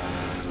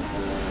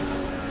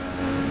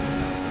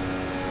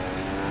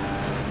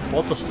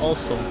 Bottas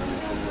also.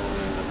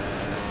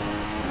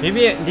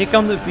 Maybe they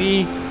come to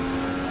be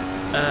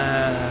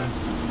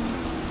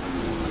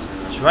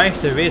drive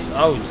the race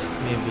out,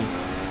 maybe.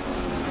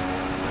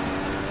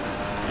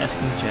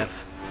 Asking Jeff.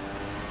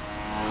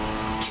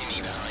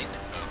 Kimi behind.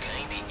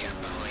 Okay, the gap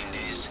behind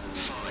is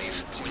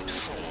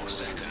 5.4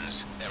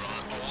 seconds. They're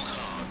on old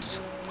hards.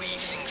 We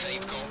think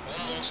they've got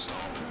one more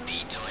stop. The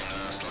time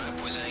last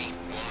lap was a 1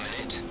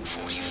 minute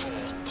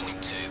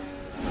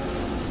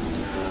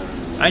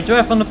 44.2. I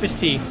drive on the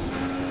PC.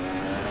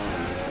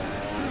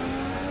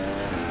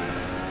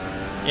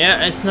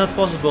 Yeah, it's not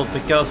possible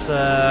because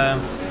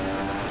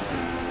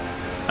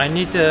I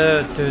need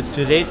to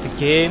delete the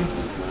game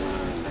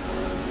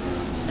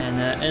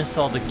and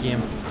install the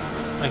game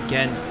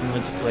again for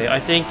multiplayer. I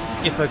think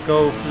if I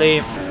go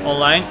play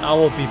online, I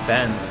will be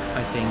banned,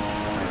 I think.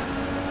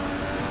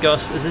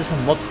 Because it is a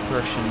mod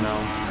version now.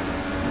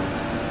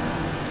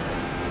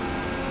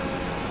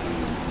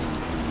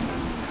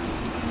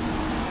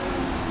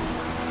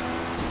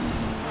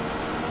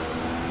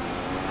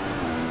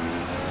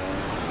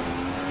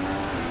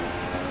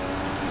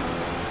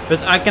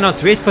 But I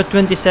cannot wait for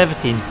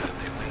 2017.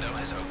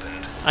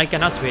 I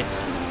cannot wait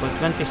for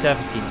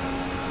 2017.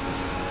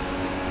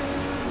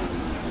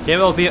 There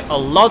will be a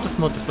lot of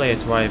multiplayer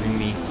driving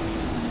me.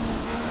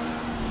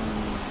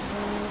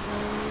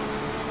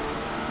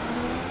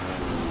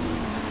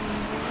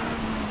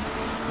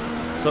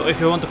 So if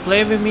you want to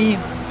play with me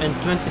in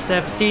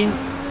 2017,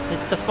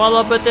 hit the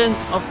follow button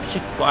of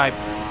subscribe.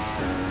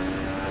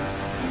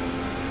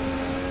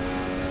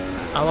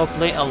 I will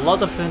play a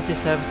lot of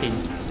 2017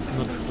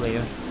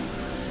 multiplayer.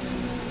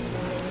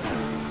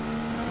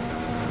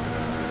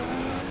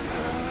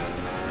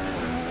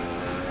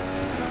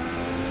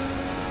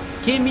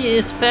 Kimi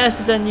is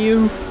faster than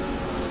you.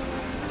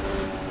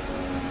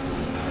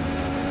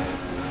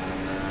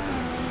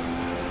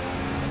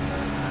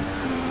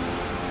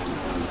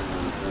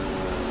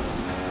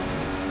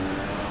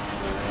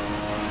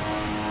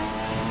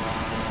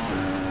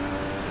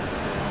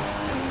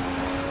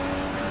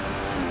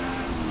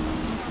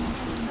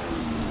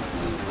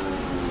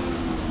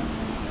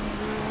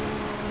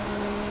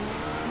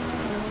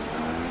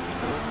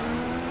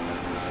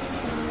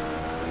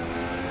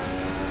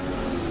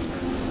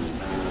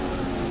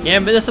 Yeah,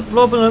 but there's a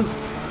problem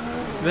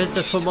with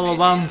the Formula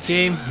 1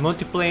 game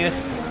multiplayer.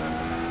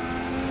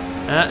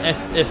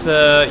 If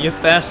you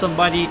pass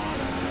somebody,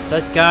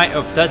 that guy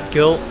or that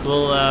girl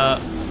will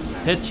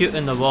hit you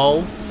in the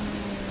wall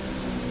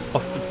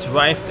of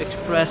Drive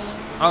Express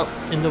out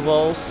in the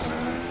walls.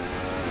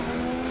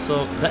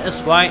 So that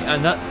is why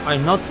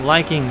I'm not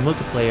liking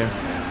multiplayer,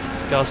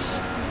 because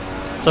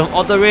some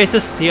other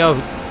races,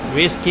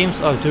 race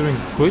games are doing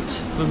good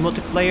with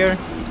multiplayer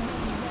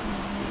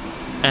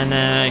and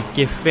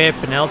give fair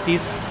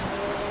penalties,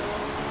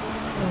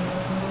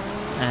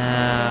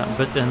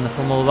 but in the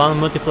Formula 1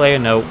 multiplayer,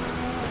 no,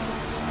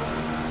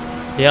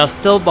 they are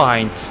still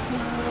behind.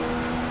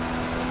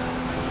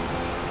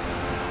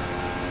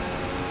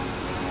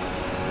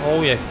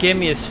 Oh yeah,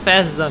 Kimi is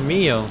faster than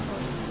me.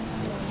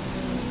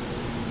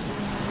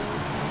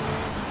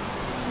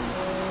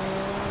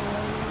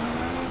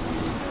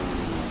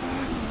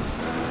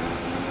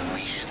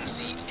 We shouldn't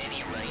see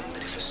any rain,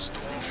 but if a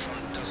storm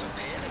front does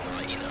appear, then we'll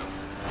let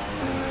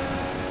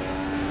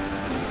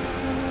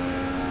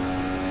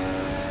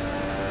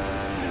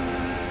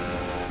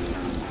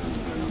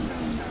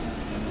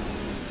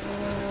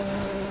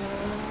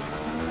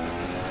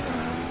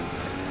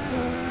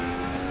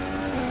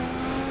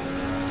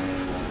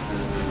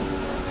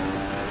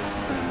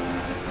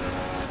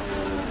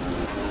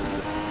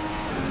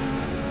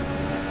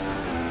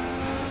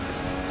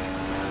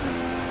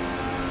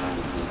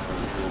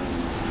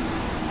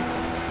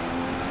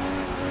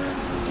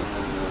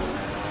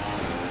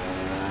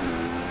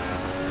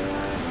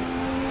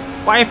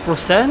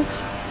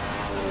 5%?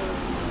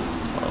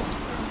 Well,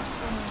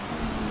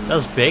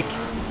 that's big.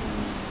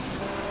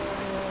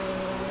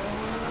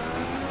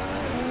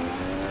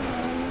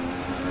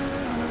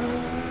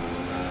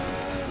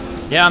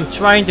 Yeah, I'm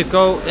trying to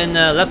go in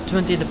lap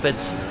 20 the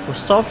pits for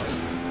soft.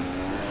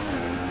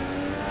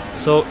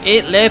 So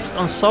 8 laps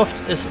on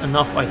soft is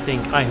enough, I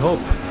think. I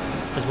hope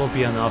it will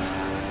be enough.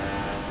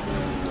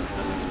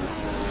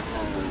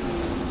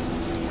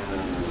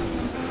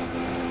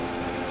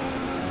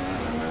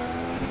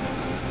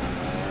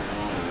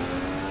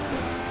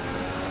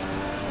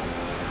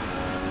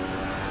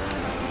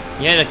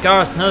 Yeah, the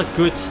car is not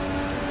good.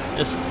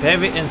 It's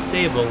very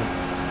unstable.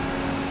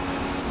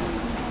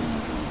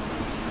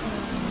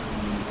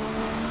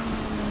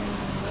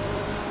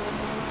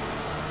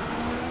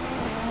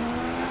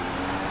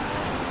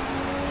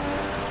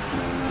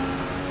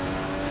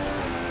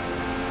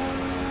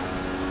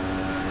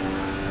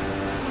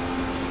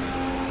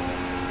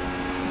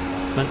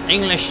 Mijn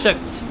English sucked.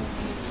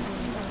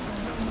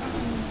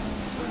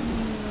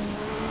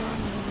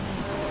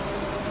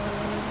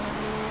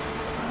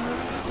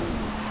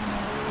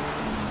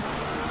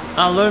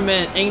 I learn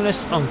my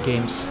English on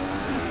games.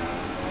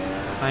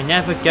 I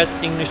never get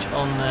English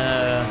on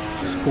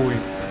school.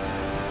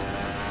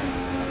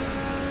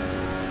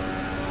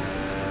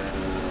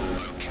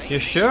 You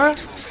sure? We'll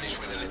finish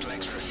with a little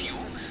extra fuel,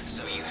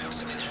 so you have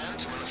some in hand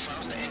to run a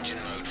faster engine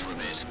mode for a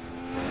bit.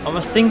 I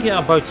was thinking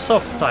about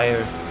soft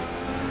tire.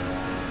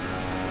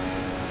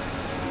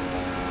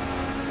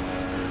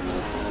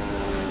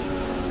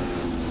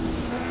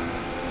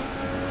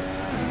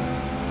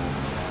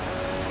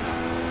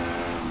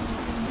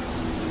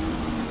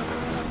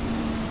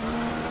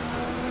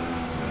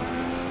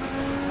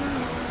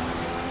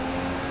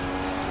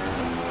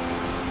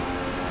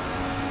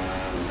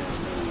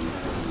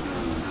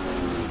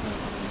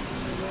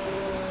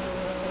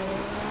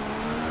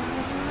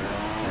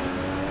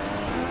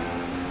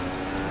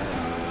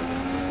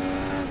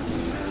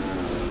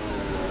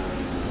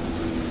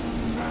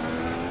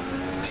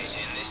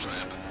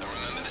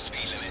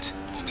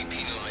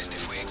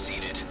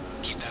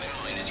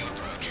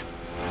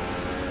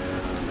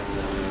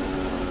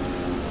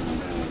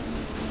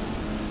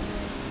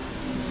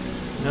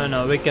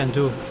 No, we can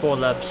do 4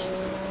 laps.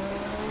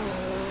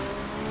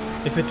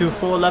 If we do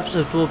 4 laps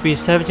it will be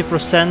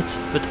 70%,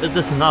 but it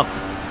is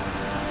enough.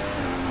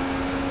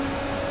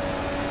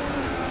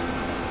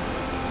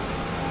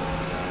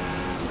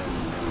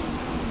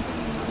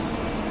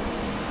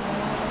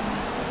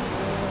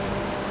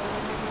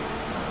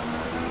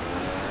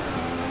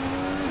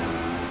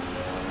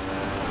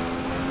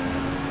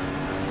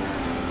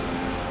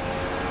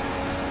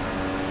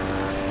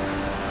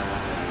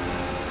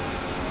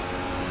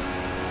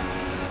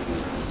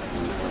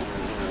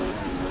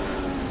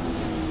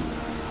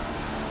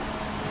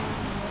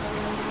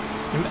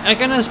 I'm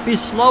gonna be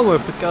slower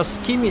because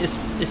Kimi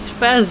is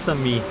faster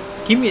than me.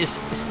 Kimi is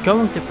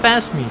going to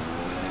pass me.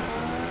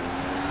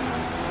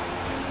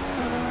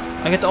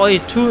 I got only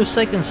 2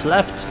 seconds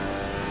left.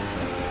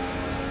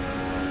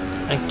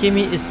 And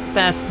Kimi is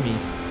past me.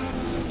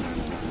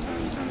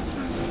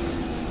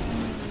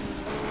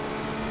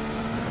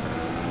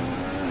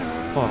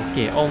 Oh,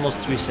 okay, almost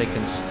 3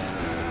 seconds.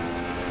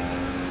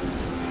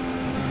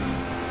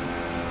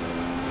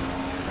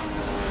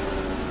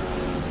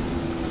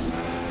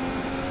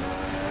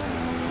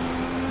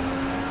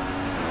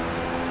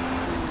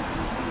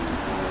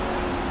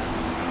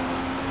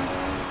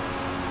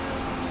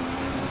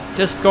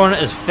 This corner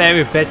is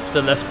very bad for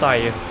the left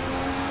tire.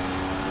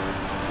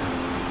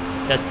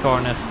 That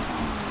corner.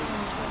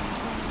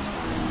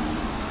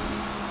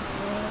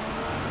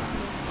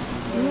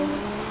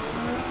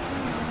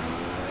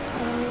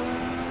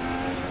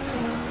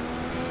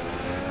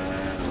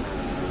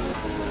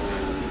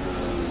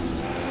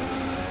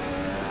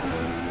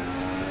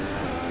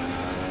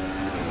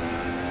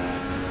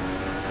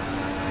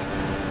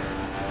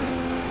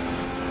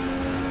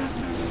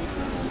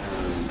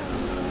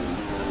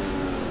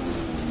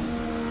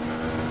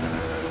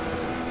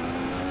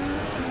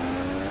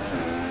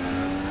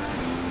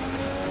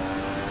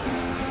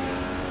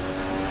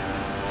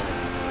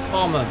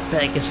 Oh, my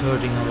back is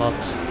hurting a lot.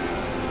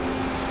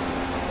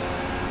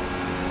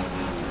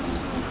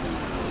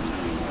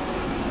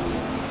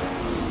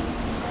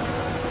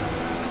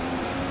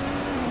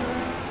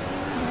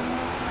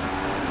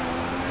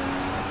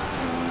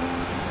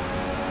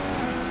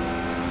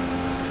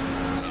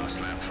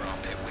 Last lap for our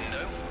pit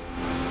window.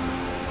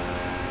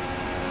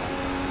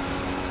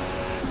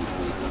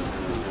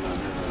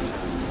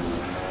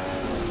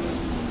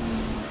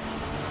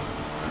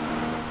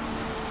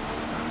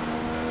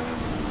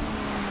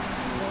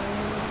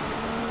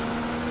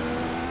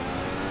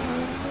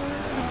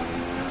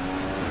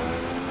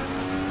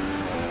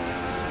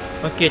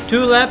 Okay,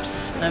 2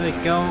 laps, and we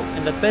go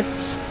in the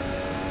pits.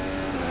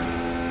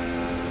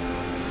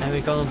 And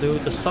we're gonna do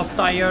the soft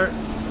tire.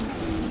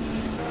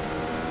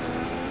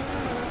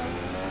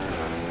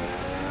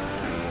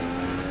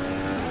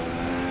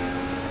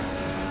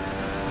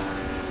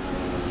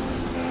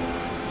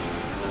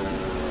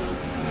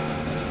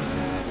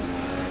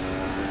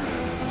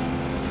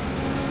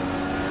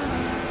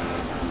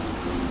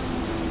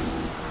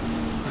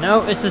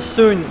 No, it's too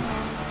soon,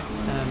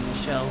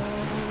 Michelle.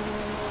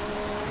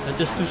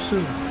 Just too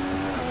soon.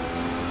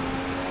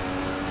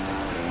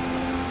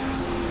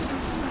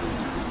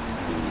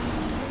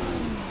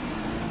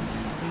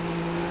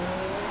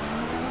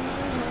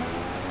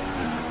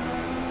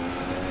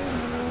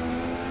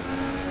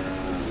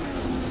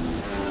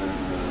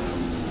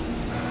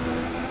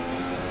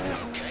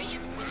 Okay,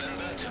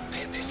 remember to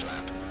pit this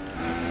lap.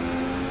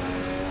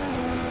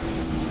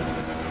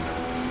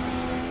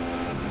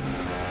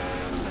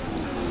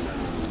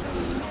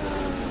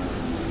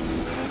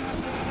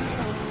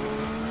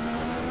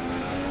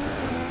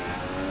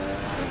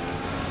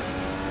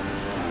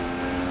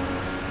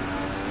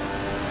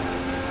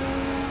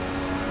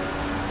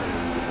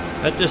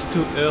 That is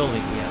too early,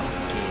 yeah,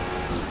 okay.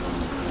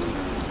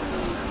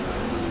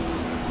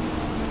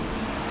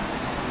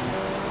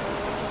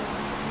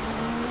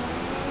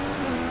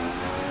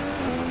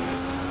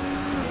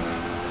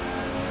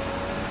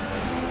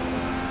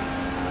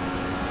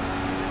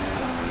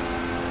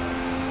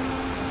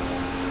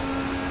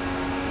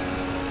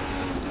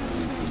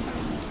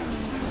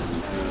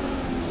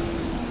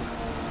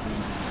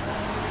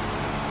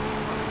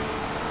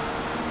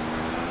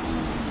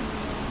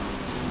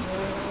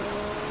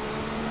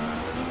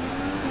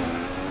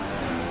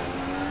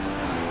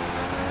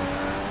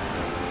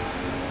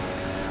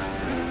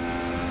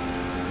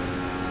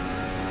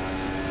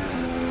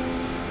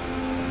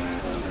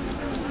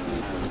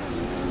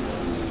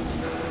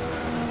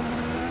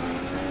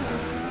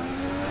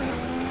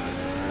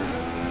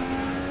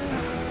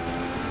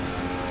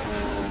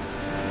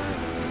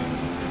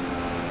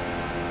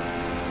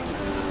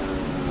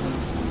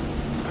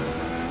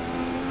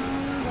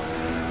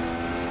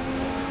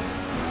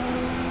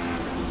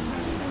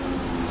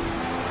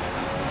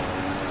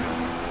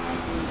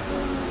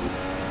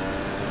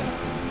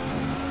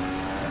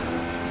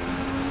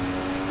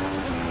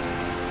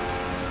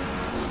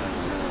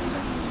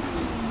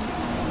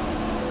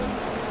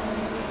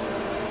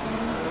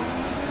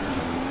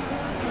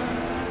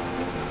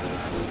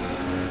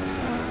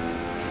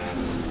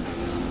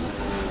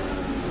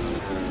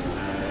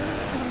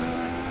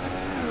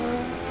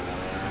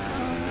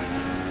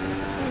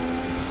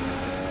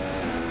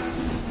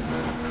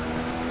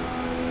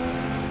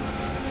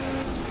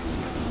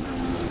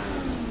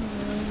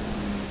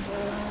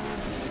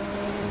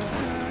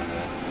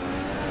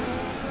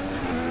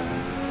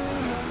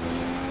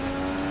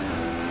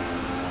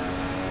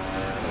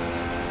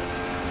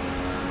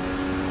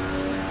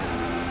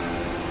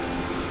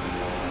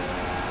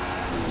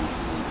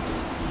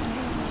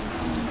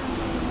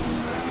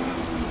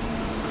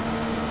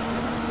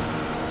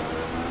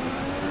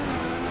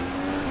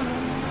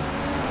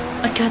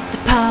 I got the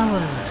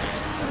power.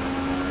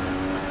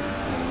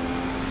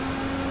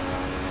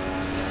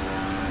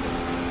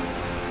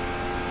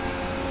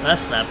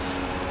 Last lap.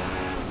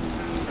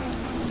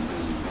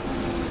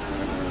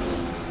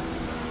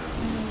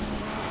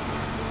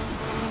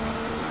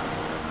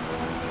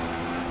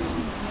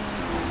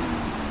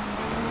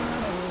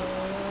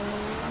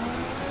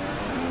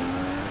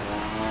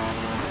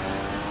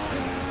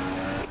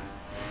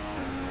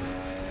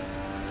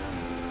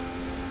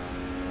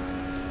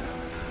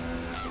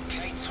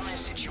 Okay, tyre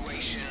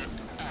situation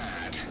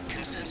bad.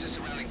 Consensus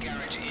around the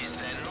garage is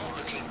they're not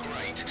looking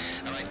great,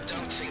 and I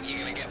don't think you're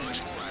going to get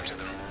much more out of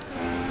them.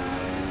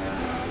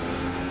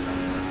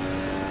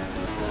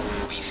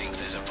 We think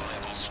there's a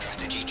viable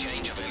strategy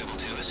change available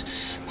to us.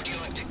 Would you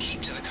like to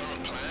keep to the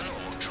current plan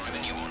or try the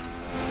new one?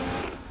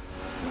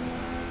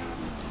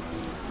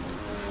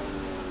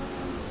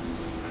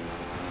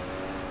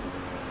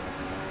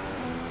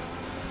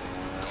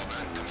 Got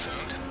that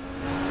confirmed.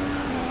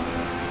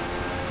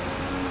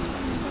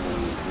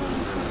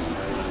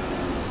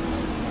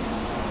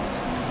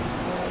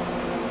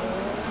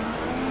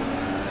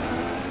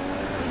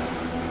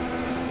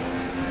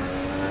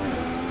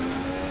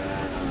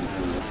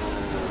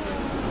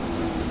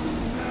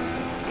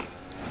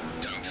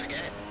 Don't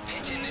forget,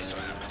 hit in this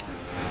lap.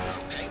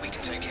 Okay, we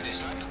can take you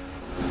this lap.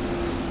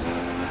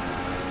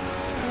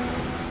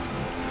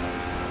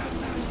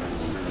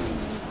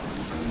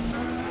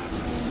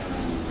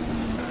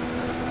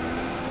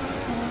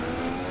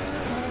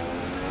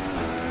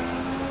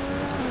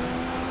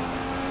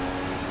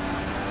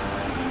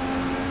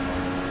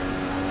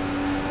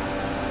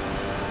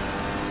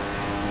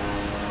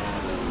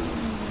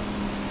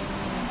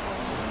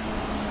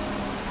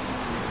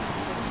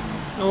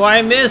 Oh,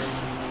 I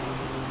miss.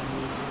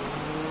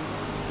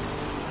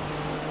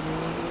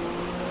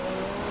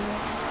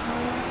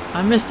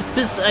 I missed the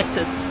pits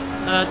exit.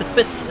 The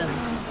pits.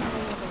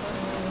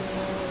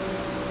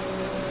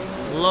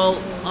 Lol,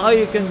 how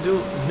you can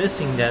do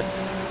missing that?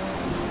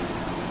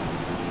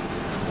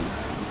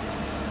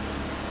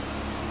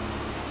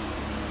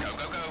 Go,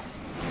 go, go.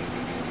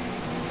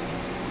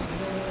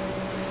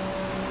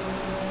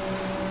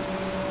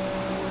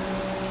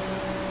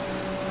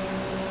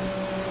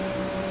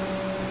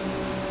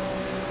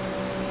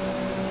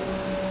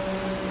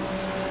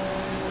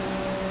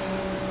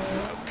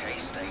 Okay,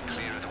 stay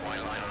clear of the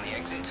white line on the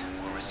exit.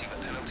 We'll receive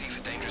a penalty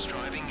for dangerous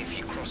driving if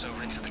you cross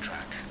over into the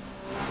track.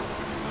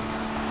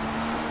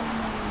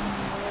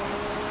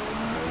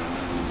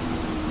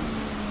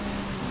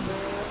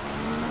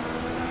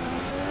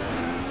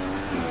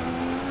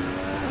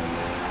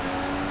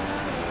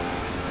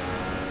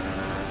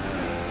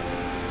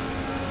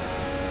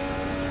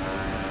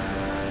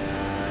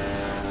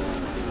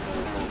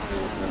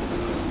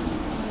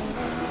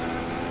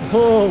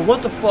 Oh,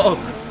 what the fuck?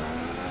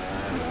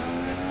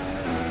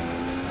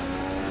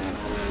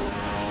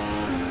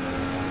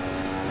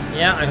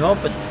 Yeah, I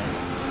hope it.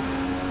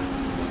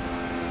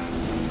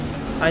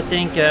 I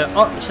think,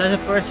 oh, Sergio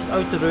Perez is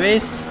out of the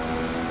race.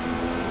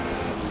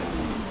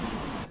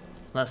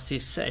 Let's see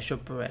Sergio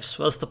Perez.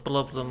 What's the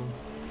problem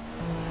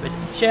with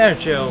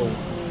Sergio?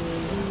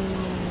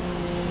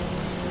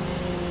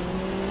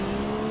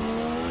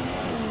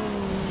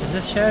 Is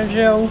it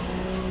Sergio?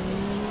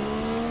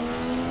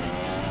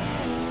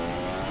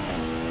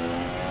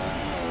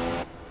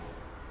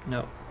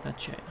 No, not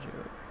Sergio.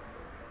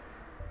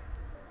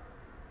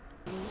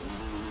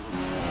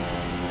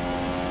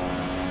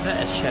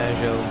 That is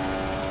Sergio.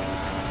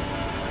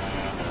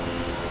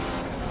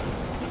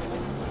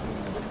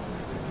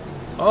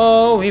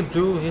 Oh, he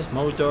blew his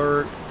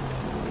motor.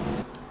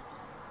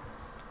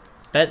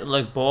 Bad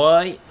luck,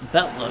 boy.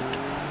 Bad luck.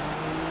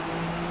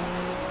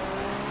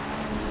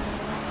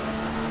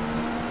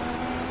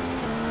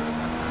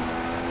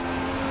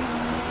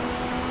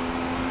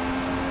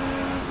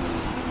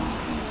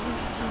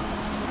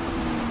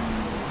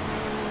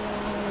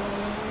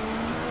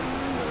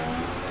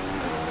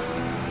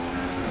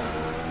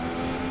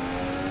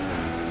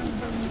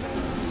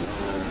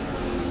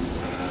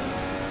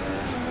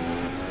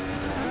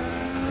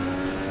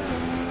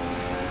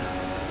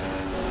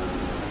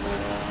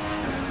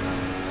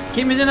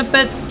 Kimi in the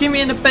pits!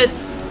 Kimi in the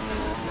pits!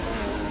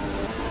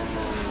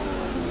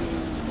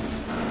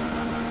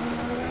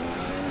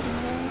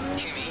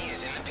 Kimi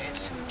is in the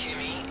pits.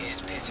 Kimi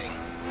is pitting.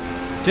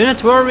 Do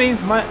not worry,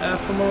 my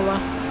Formula.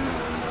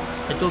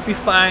 It will be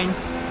fine.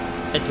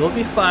 It will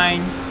be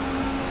fine.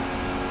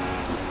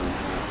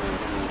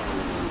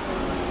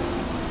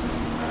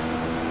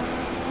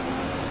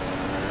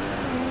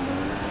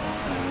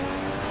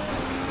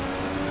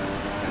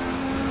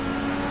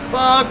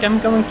 Fuck, I'm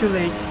coming too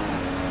late.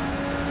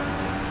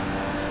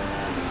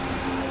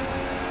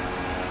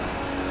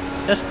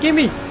 That's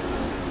Kimi!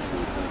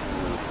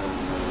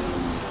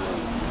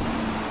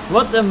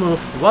 What a move,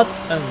 what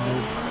a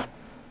move.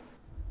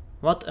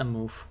 What a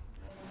move.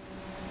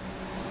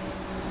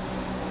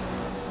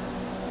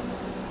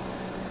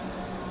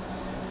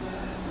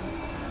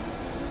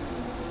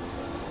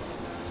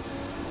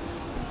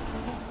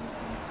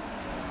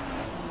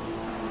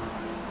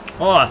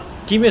 Oh,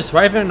 Kimi is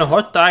driving on a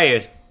hard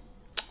tire.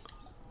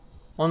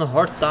 On a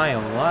hard tire,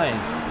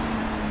 why?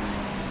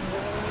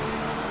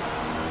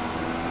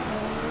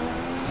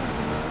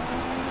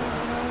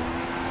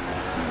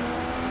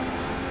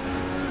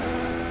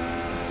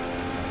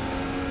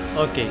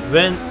 Okay,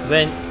 when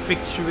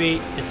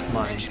victory is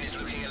mine. Engine is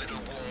looking a little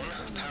worn.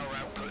 Power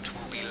output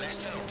will be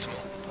less than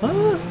optimal.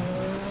 Huh?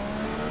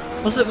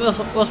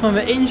 What's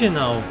my engine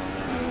now?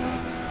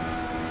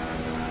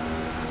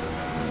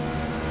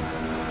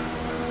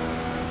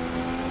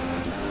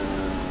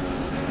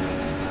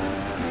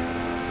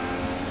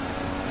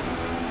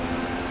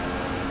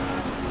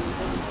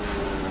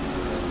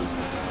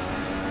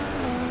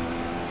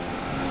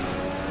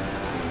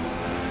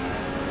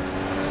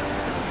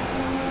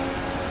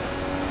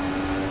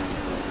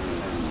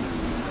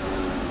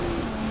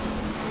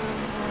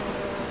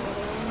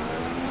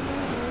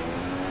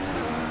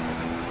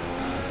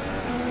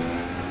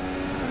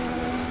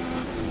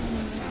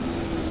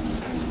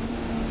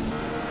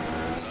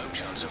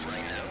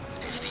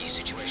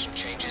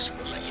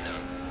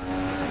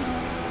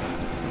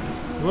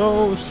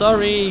 Whoa,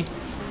 sorry.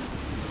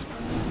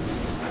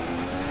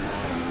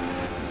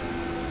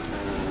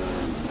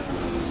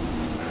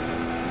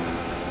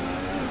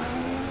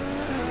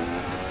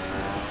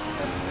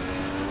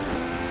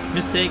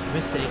 Mistake.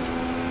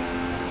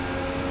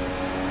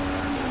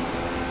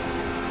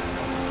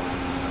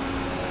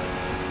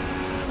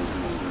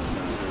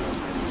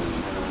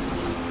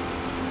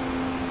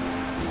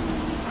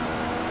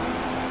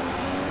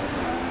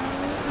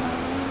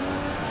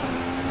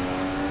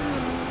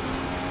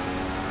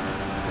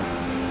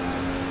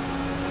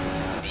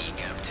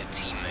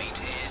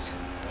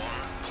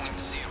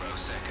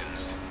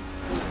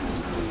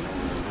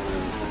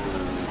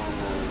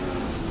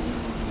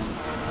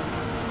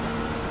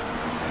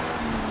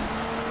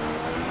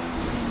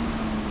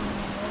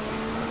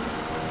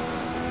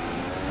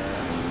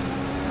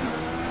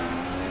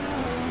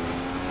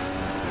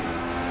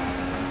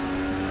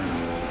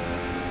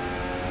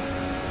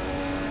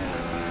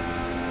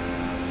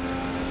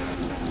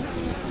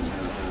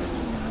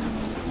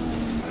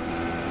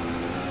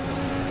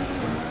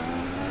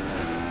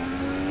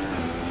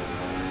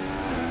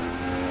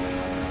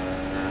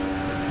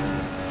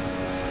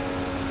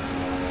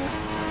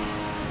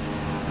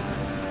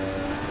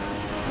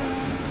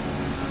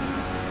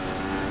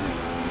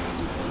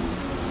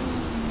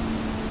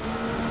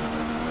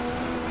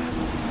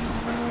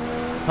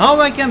 How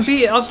I can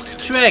be off the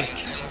track?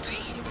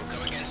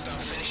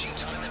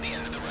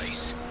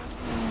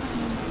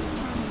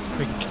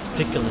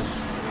 Ridiculous.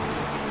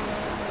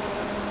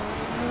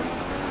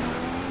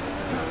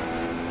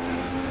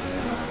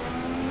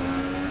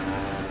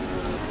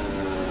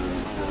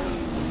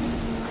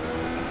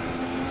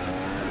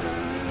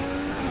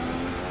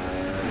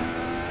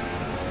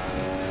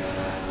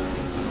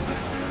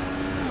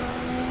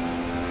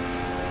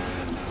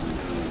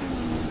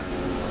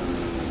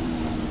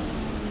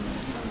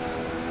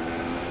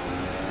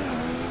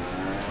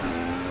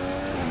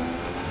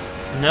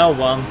 No,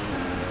 one.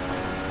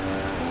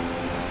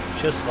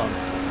 Just one.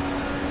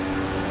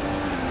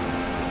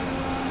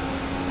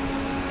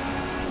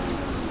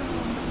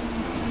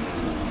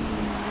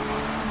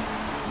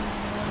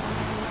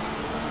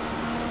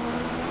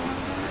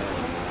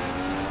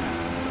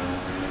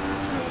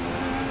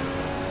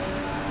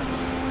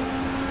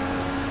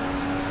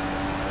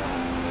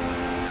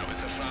 That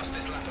was the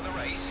fastest lap of the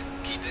race.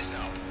 Keep this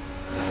up.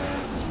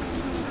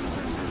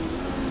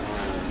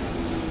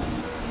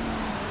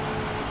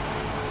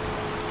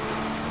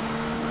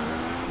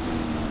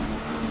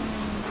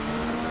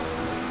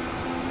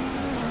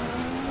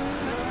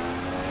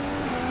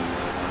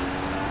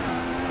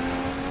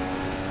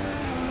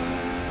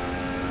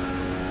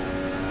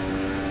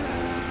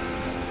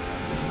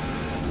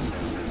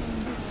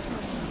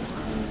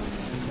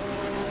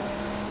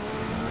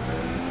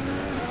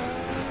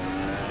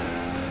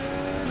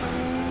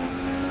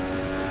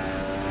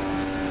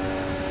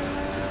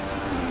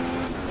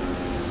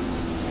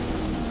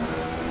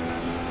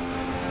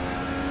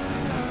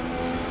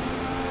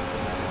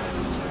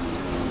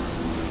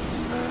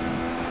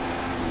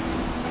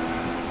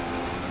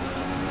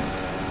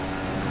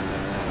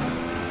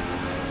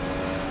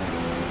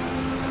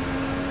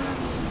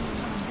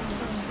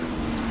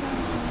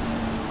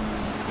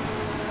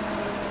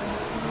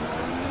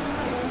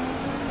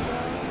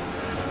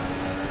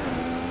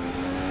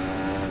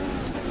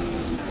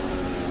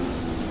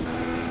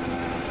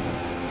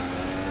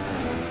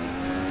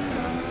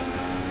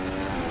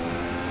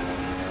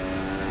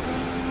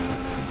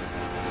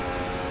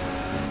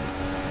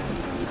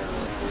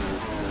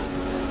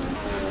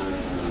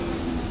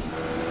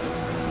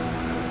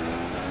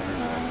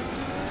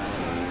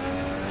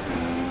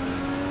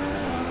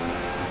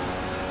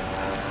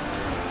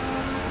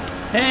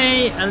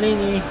 Hey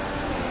Alini,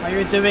 how are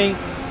you doing?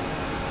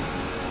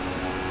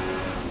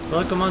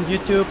 Welcome on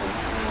YouTube.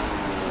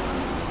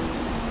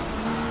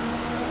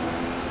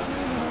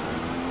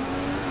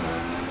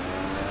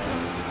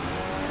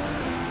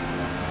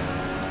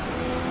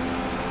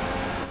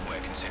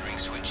 We're considering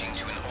switching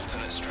to an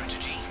alternate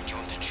strategy. Do you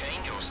want to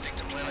change or stick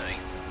to plan A?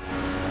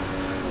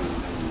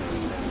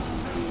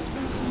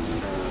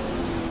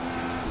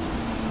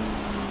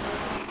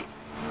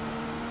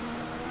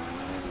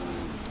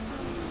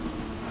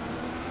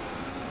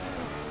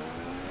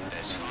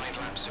 There's 5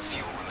 laps of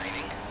fuel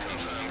remaining.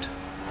 Confirmed.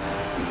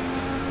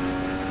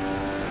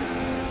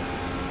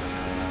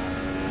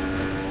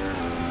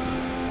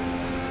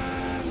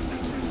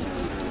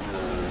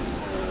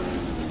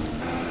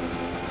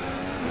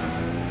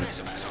 There's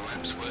about a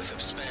lap's worth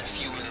of spare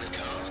fuel in the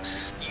car.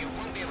 You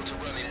won't be able to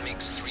run in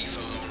mix 3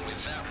 for long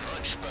with that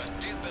much, but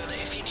do burn it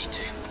if you need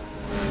to.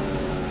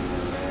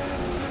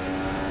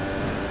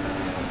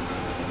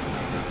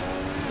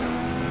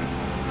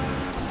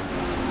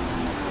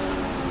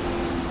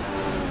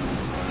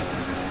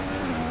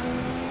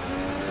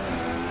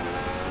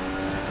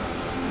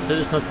 That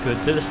is not good.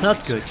 That is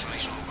not good.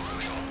 Information will grow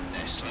short.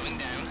 They're slowing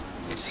down.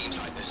 It seems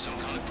like there's some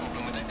kind of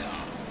problem with their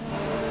car.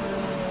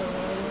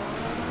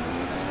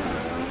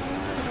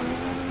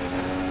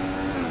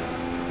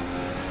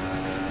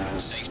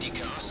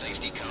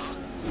 Safety car.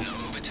 No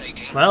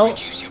overtaking. Well.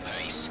 Reduce your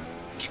pace.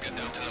 Keep your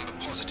delta number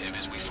positive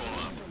as we form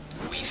up.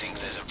 We think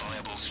there's a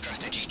viable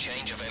strategy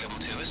change available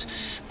to us.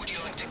 Would you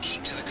like to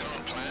keep to the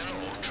current plan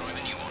or try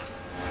the new one?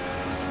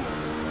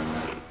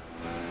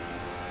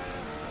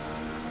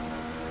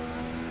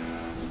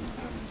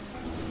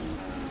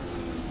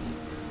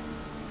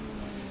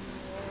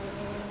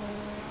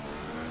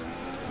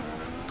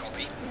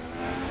 Copy.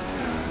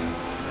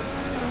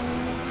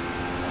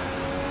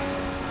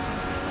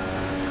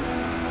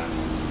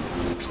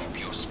 Drop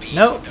your speed.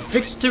 No, Delta is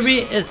victory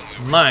too low. is Risk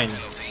mine.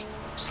 penalty.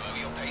 Slow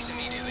your pace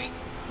immediately.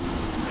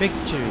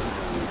 Victory.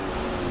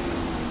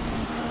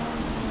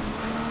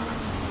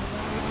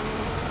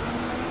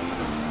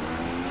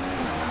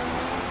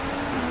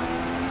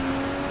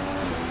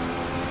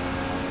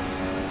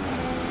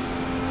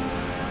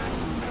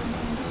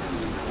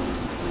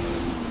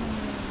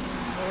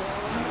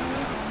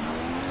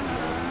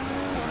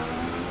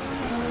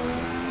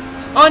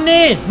 Oh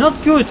nee,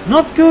 not good,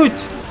 not good.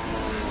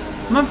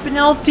 Mijn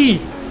penalty.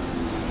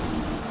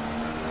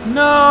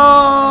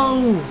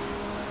 No.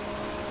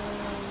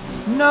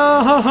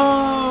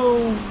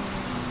 No.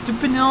 The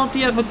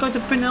penalty, I forgot the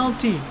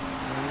penalty.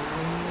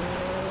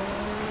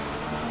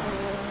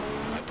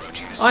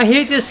 Approaching the I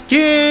hate this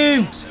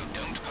game. so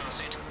don't pass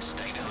it.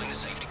 Stay behind the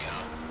safety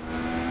car.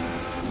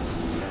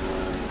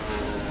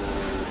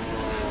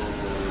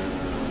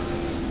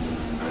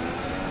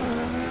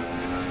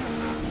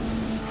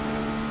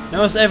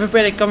 Now is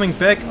everybody coming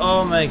back?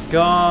 Oh my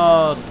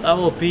god, I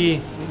will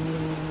be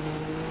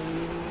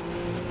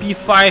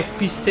P5,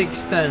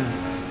 P6 then.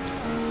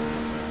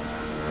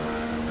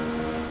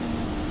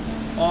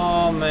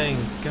 Oh my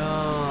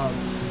god.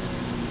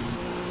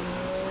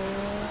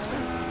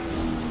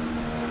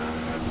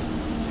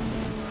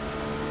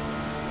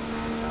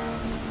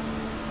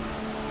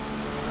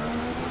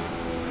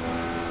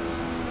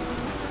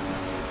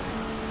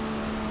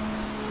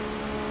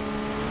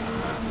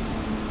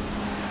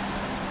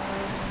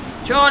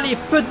 Charlie,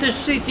 put the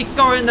safety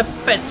car in the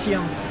pits,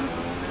 young.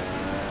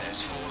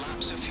 There's 4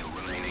 laps of fuel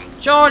remaining.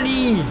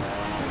 Charlie,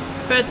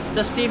 put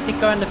the safety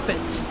car in the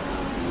pits.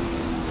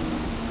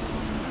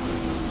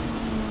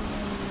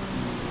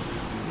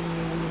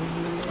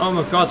 Oh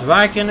my god,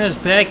 Räikkönen is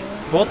back.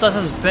 Bottas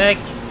is back.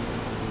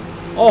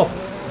 Oh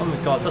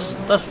my god,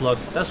 that's luck.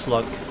 That's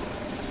luck.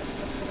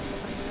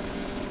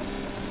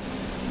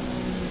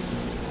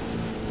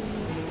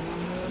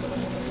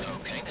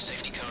 Okay, the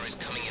safety car is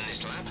coming in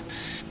this lap.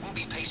 We'll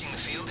be pacing the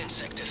field in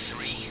sector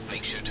 3.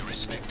 Make sure to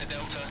respect the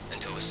delta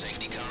until the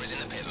safety car is in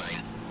the pit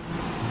lane.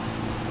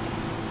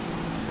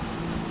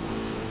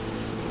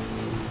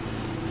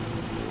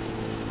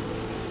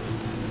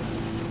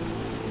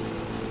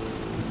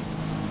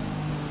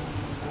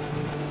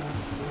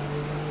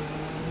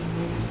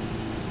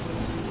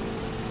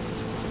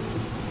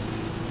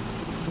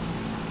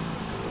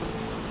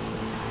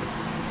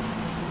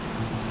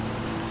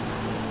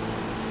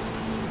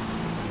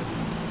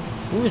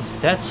 Who is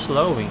that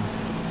slowing?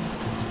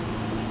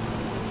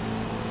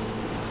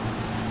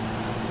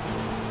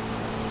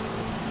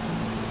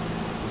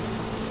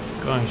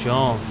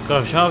 Grosjean.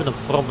 Grosjean heeft een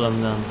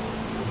probleem dan.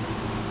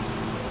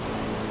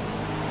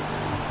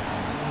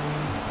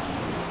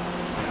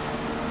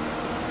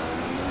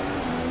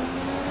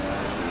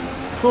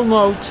 Full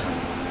mode.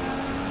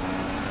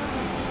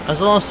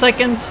 As on a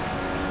second.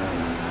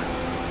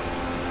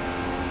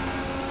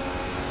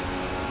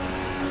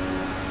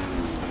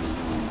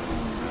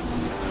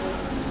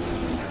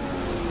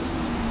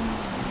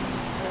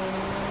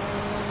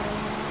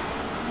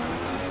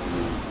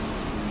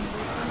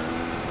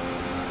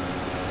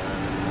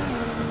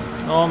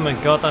 Oh my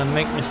god, I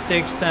make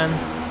mistakes then.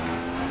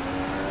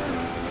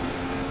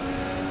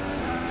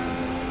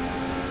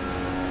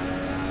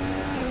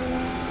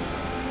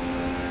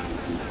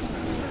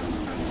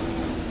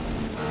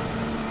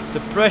 The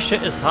pressure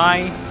is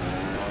high.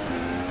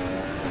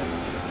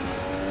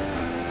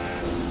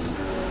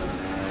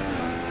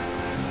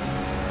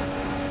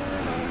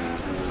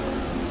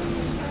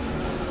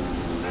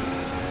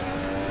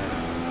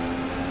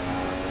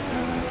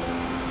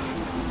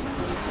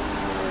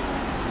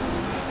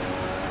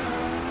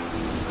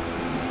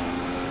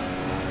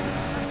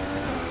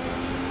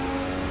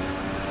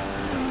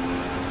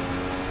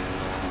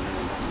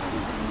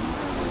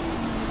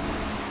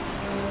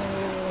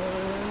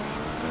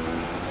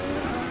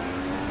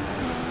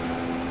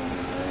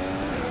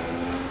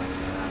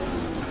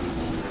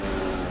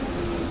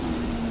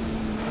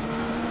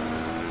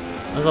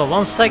 So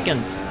 1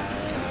 second.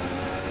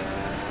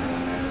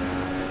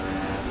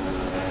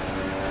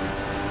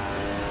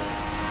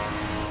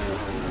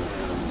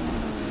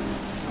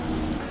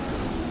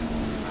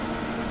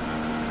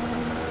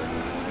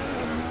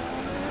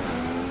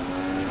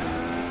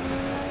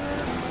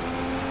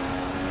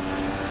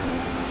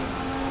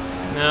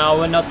 No,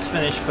 we're not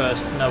finished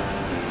first. No.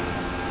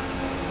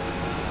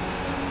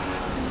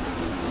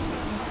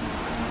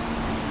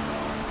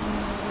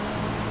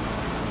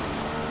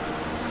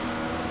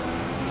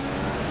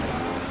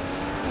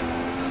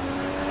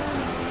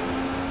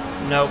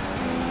 No.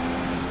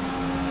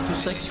 2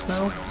 seconds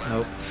now?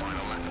 Nope.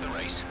 Final lap of the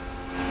race.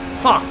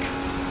 Fuck!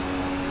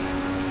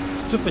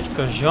 Stupid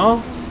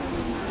Grosjean.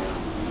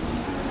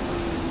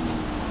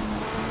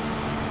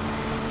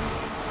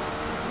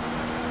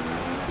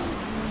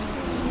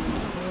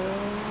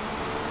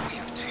 We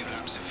have 2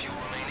 laps of fuel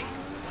remaining.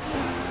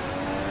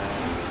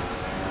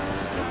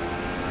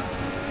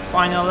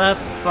 Final lap,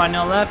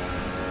 final lap.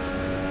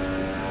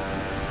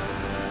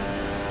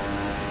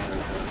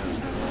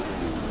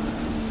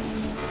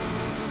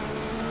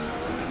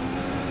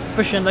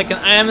 Pushing like an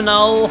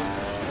animal.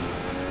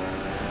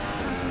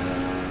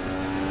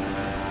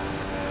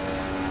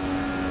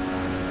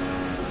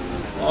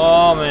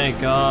 Oh my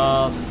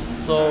god,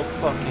 so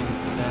fucking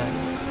bad.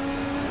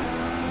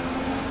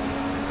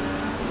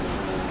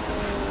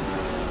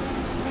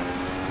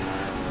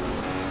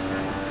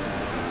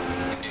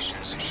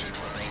 Conditions should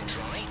remain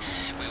dry.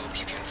 We will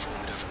keep you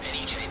informed of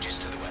any changes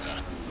to the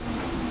weather.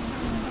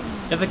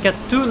 If I get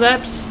 2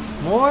 laps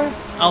more,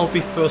 I'll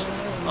be first.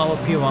 I'll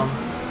be P1.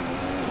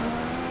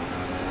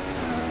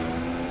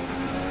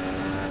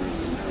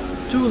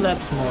 2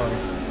 laps more.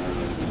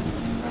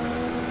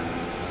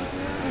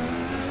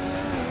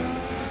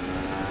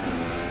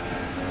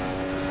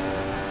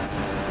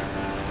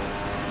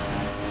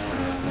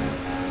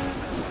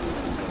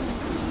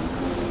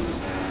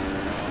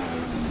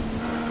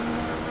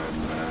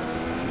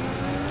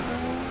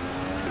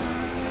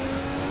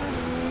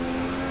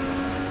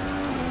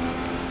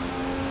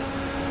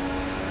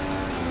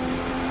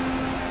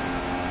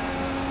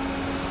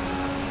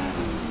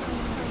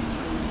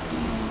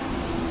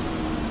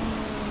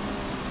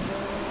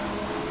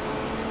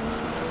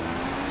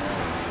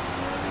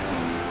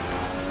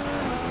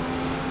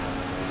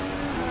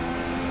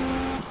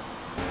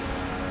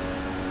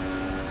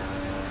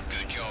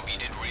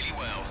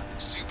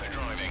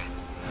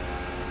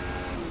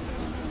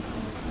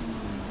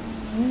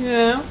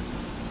 Yeah.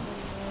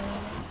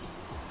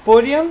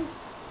 Podium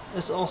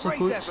is also Great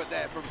good. effort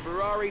there from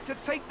Ferrari to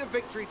take the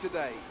victory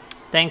today.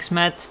 Thanks,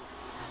 Matt.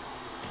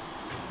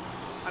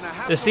 And I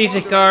have The to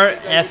safety wonder, car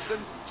Anthony F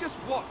Davidson, just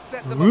what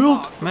set them ruled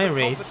apart from my the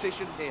race.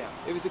 competition here.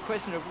 It was a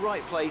question of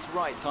right place,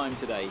 right time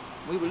today.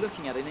 We were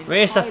looking at an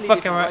Where's the entirely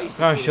fucking different race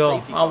car before the show?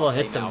 safety I will car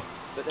hit came them. out,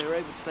 but they were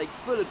able to take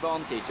full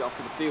advantage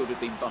after the field had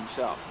been bunched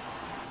up.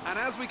 And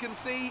as we can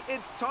see,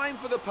 it's time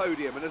for the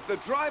podium. And as the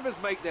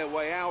drivers make their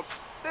way out,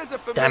 there's a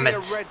Damn familiar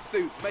it. red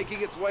suit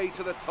making its way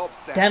to the top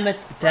step. Damn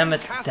it, damn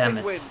it, Fantastic damn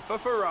it. win for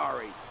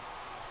Ferrari.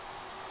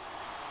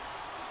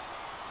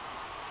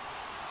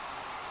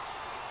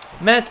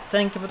 Matt,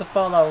 thank you for the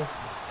follow.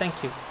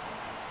 Thank you.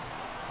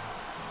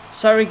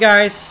 Sorry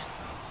guys,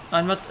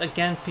 I'm not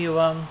again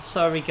P1.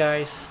 Sorry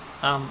guys,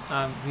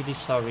 I'm really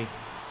sorry.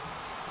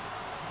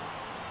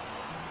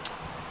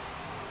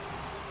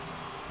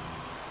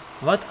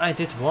 What I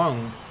did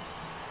wrong?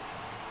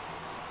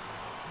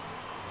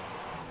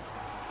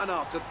 And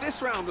after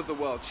this round of the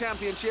World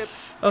Championship,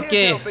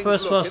 Okay, here's how things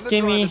first look was in the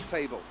Kimi, drivers'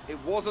 table. It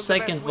wasn't the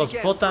second best was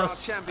weekend for our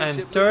Bottas,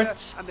 championship I'm third, leader,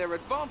 and their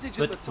advantage at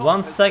with the top 1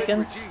 has been second.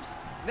 reduced.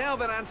 Now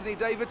then, Anthony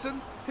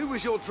Davidson, who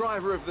was your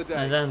driver of the day?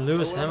 And then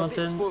Lewis Well, I'm a bit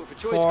Hamilton, spoilt for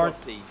choice, 4th,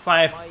 Crofty.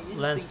 5 My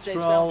Lance instinct says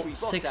Stroll, Valtteri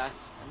 6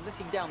 Bottas, and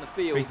looking down the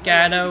field, no one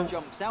Ricardo, really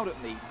jumps out at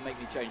me to make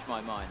me change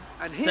my mind.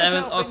 And here's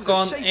 7 how things are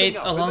Ocon, shaping 8 up in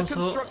the Alonso,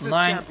 Constructors'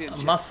 9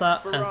 Championship. Massa,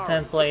 and Ferrari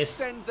 10th place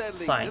extend their lead at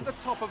the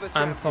Sainz. top of the I'm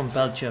from championship.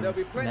 Belgium, There'll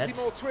be plenty Matt.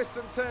 more twists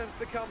and turns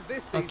to come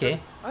this season. Okay.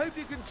 I hope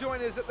you can join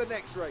us at the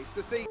next race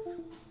to see.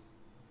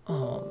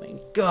 Oh my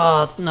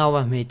god, now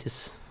I made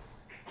this.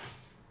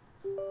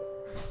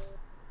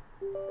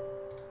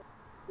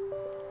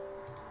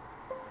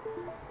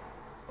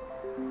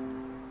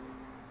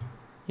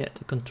 Yeah,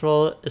 the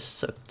controller is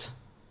sucked.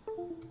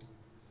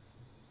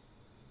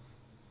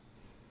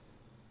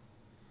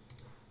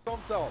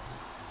 on top.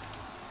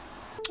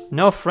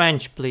 No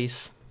French,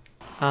 please.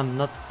 I'm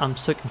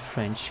stuck in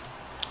French.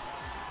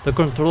 The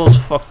controller's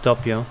fucked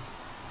up, yo.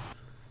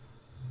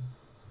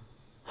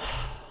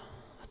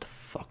 What the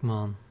fuck,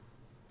 man?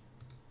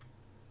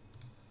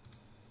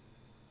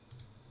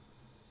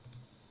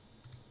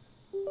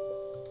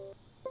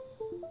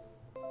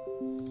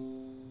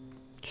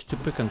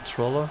 Stupid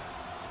controller.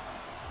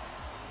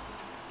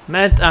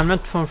 Matt, I'm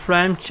not from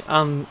French.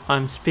 I'm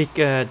speak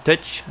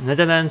Dutch,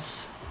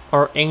 Netherlands,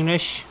 or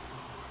English.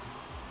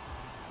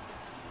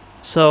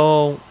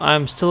 So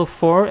I'm still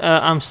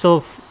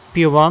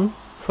P1,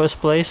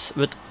 first place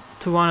with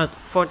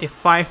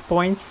 245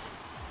 points.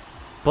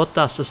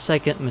 Bottas the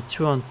second with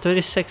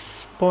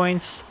 236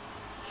 points.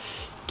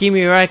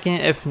 Kimi Räikkönen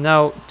if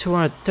now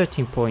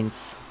 213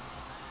 points.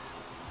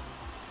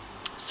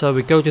 So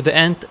we go to the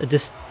end. It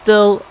is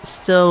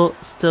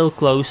still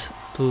close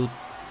to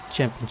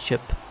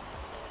championship.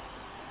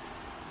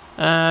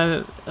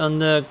 On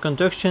the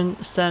construction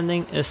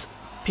standing is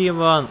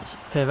P1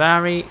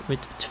 Ferrari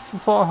with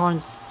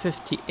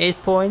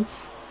 458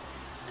 points.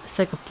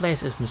 Second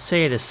place is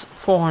Mercedes,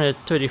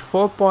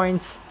 434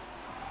 points.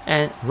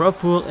 And Red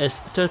Bull is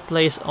third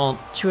place on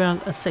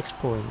 306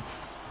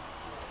 points.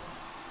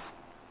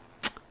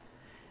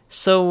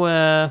 So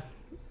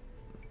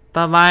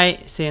bye bye,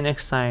 see you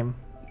next time.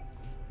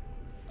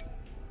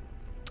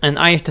 And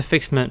I have to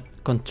fix my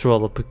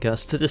controller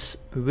because this is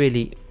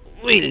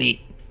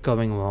really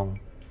going wrong.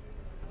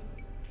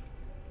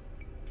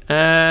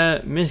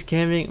 Miss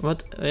Gaming,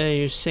 what are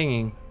you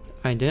singing?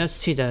 I do not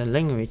see the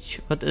language.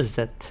 What is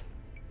that?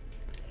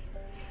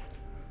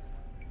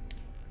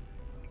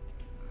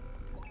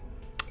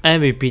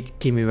 And we beat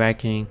Kimi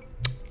Räikkönen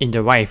in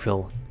the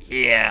rifle.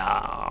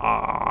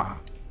 Yeah.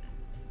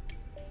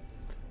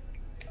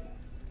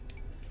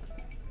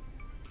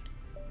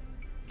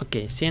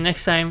 Okay, see you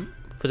next time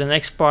for the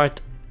next part,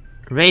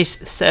 race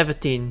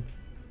 17.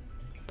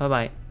 Bye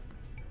bye.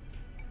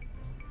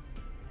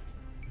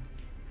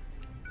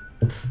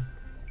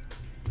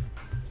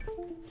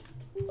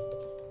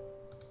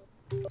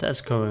 That's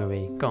going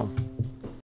away. Come.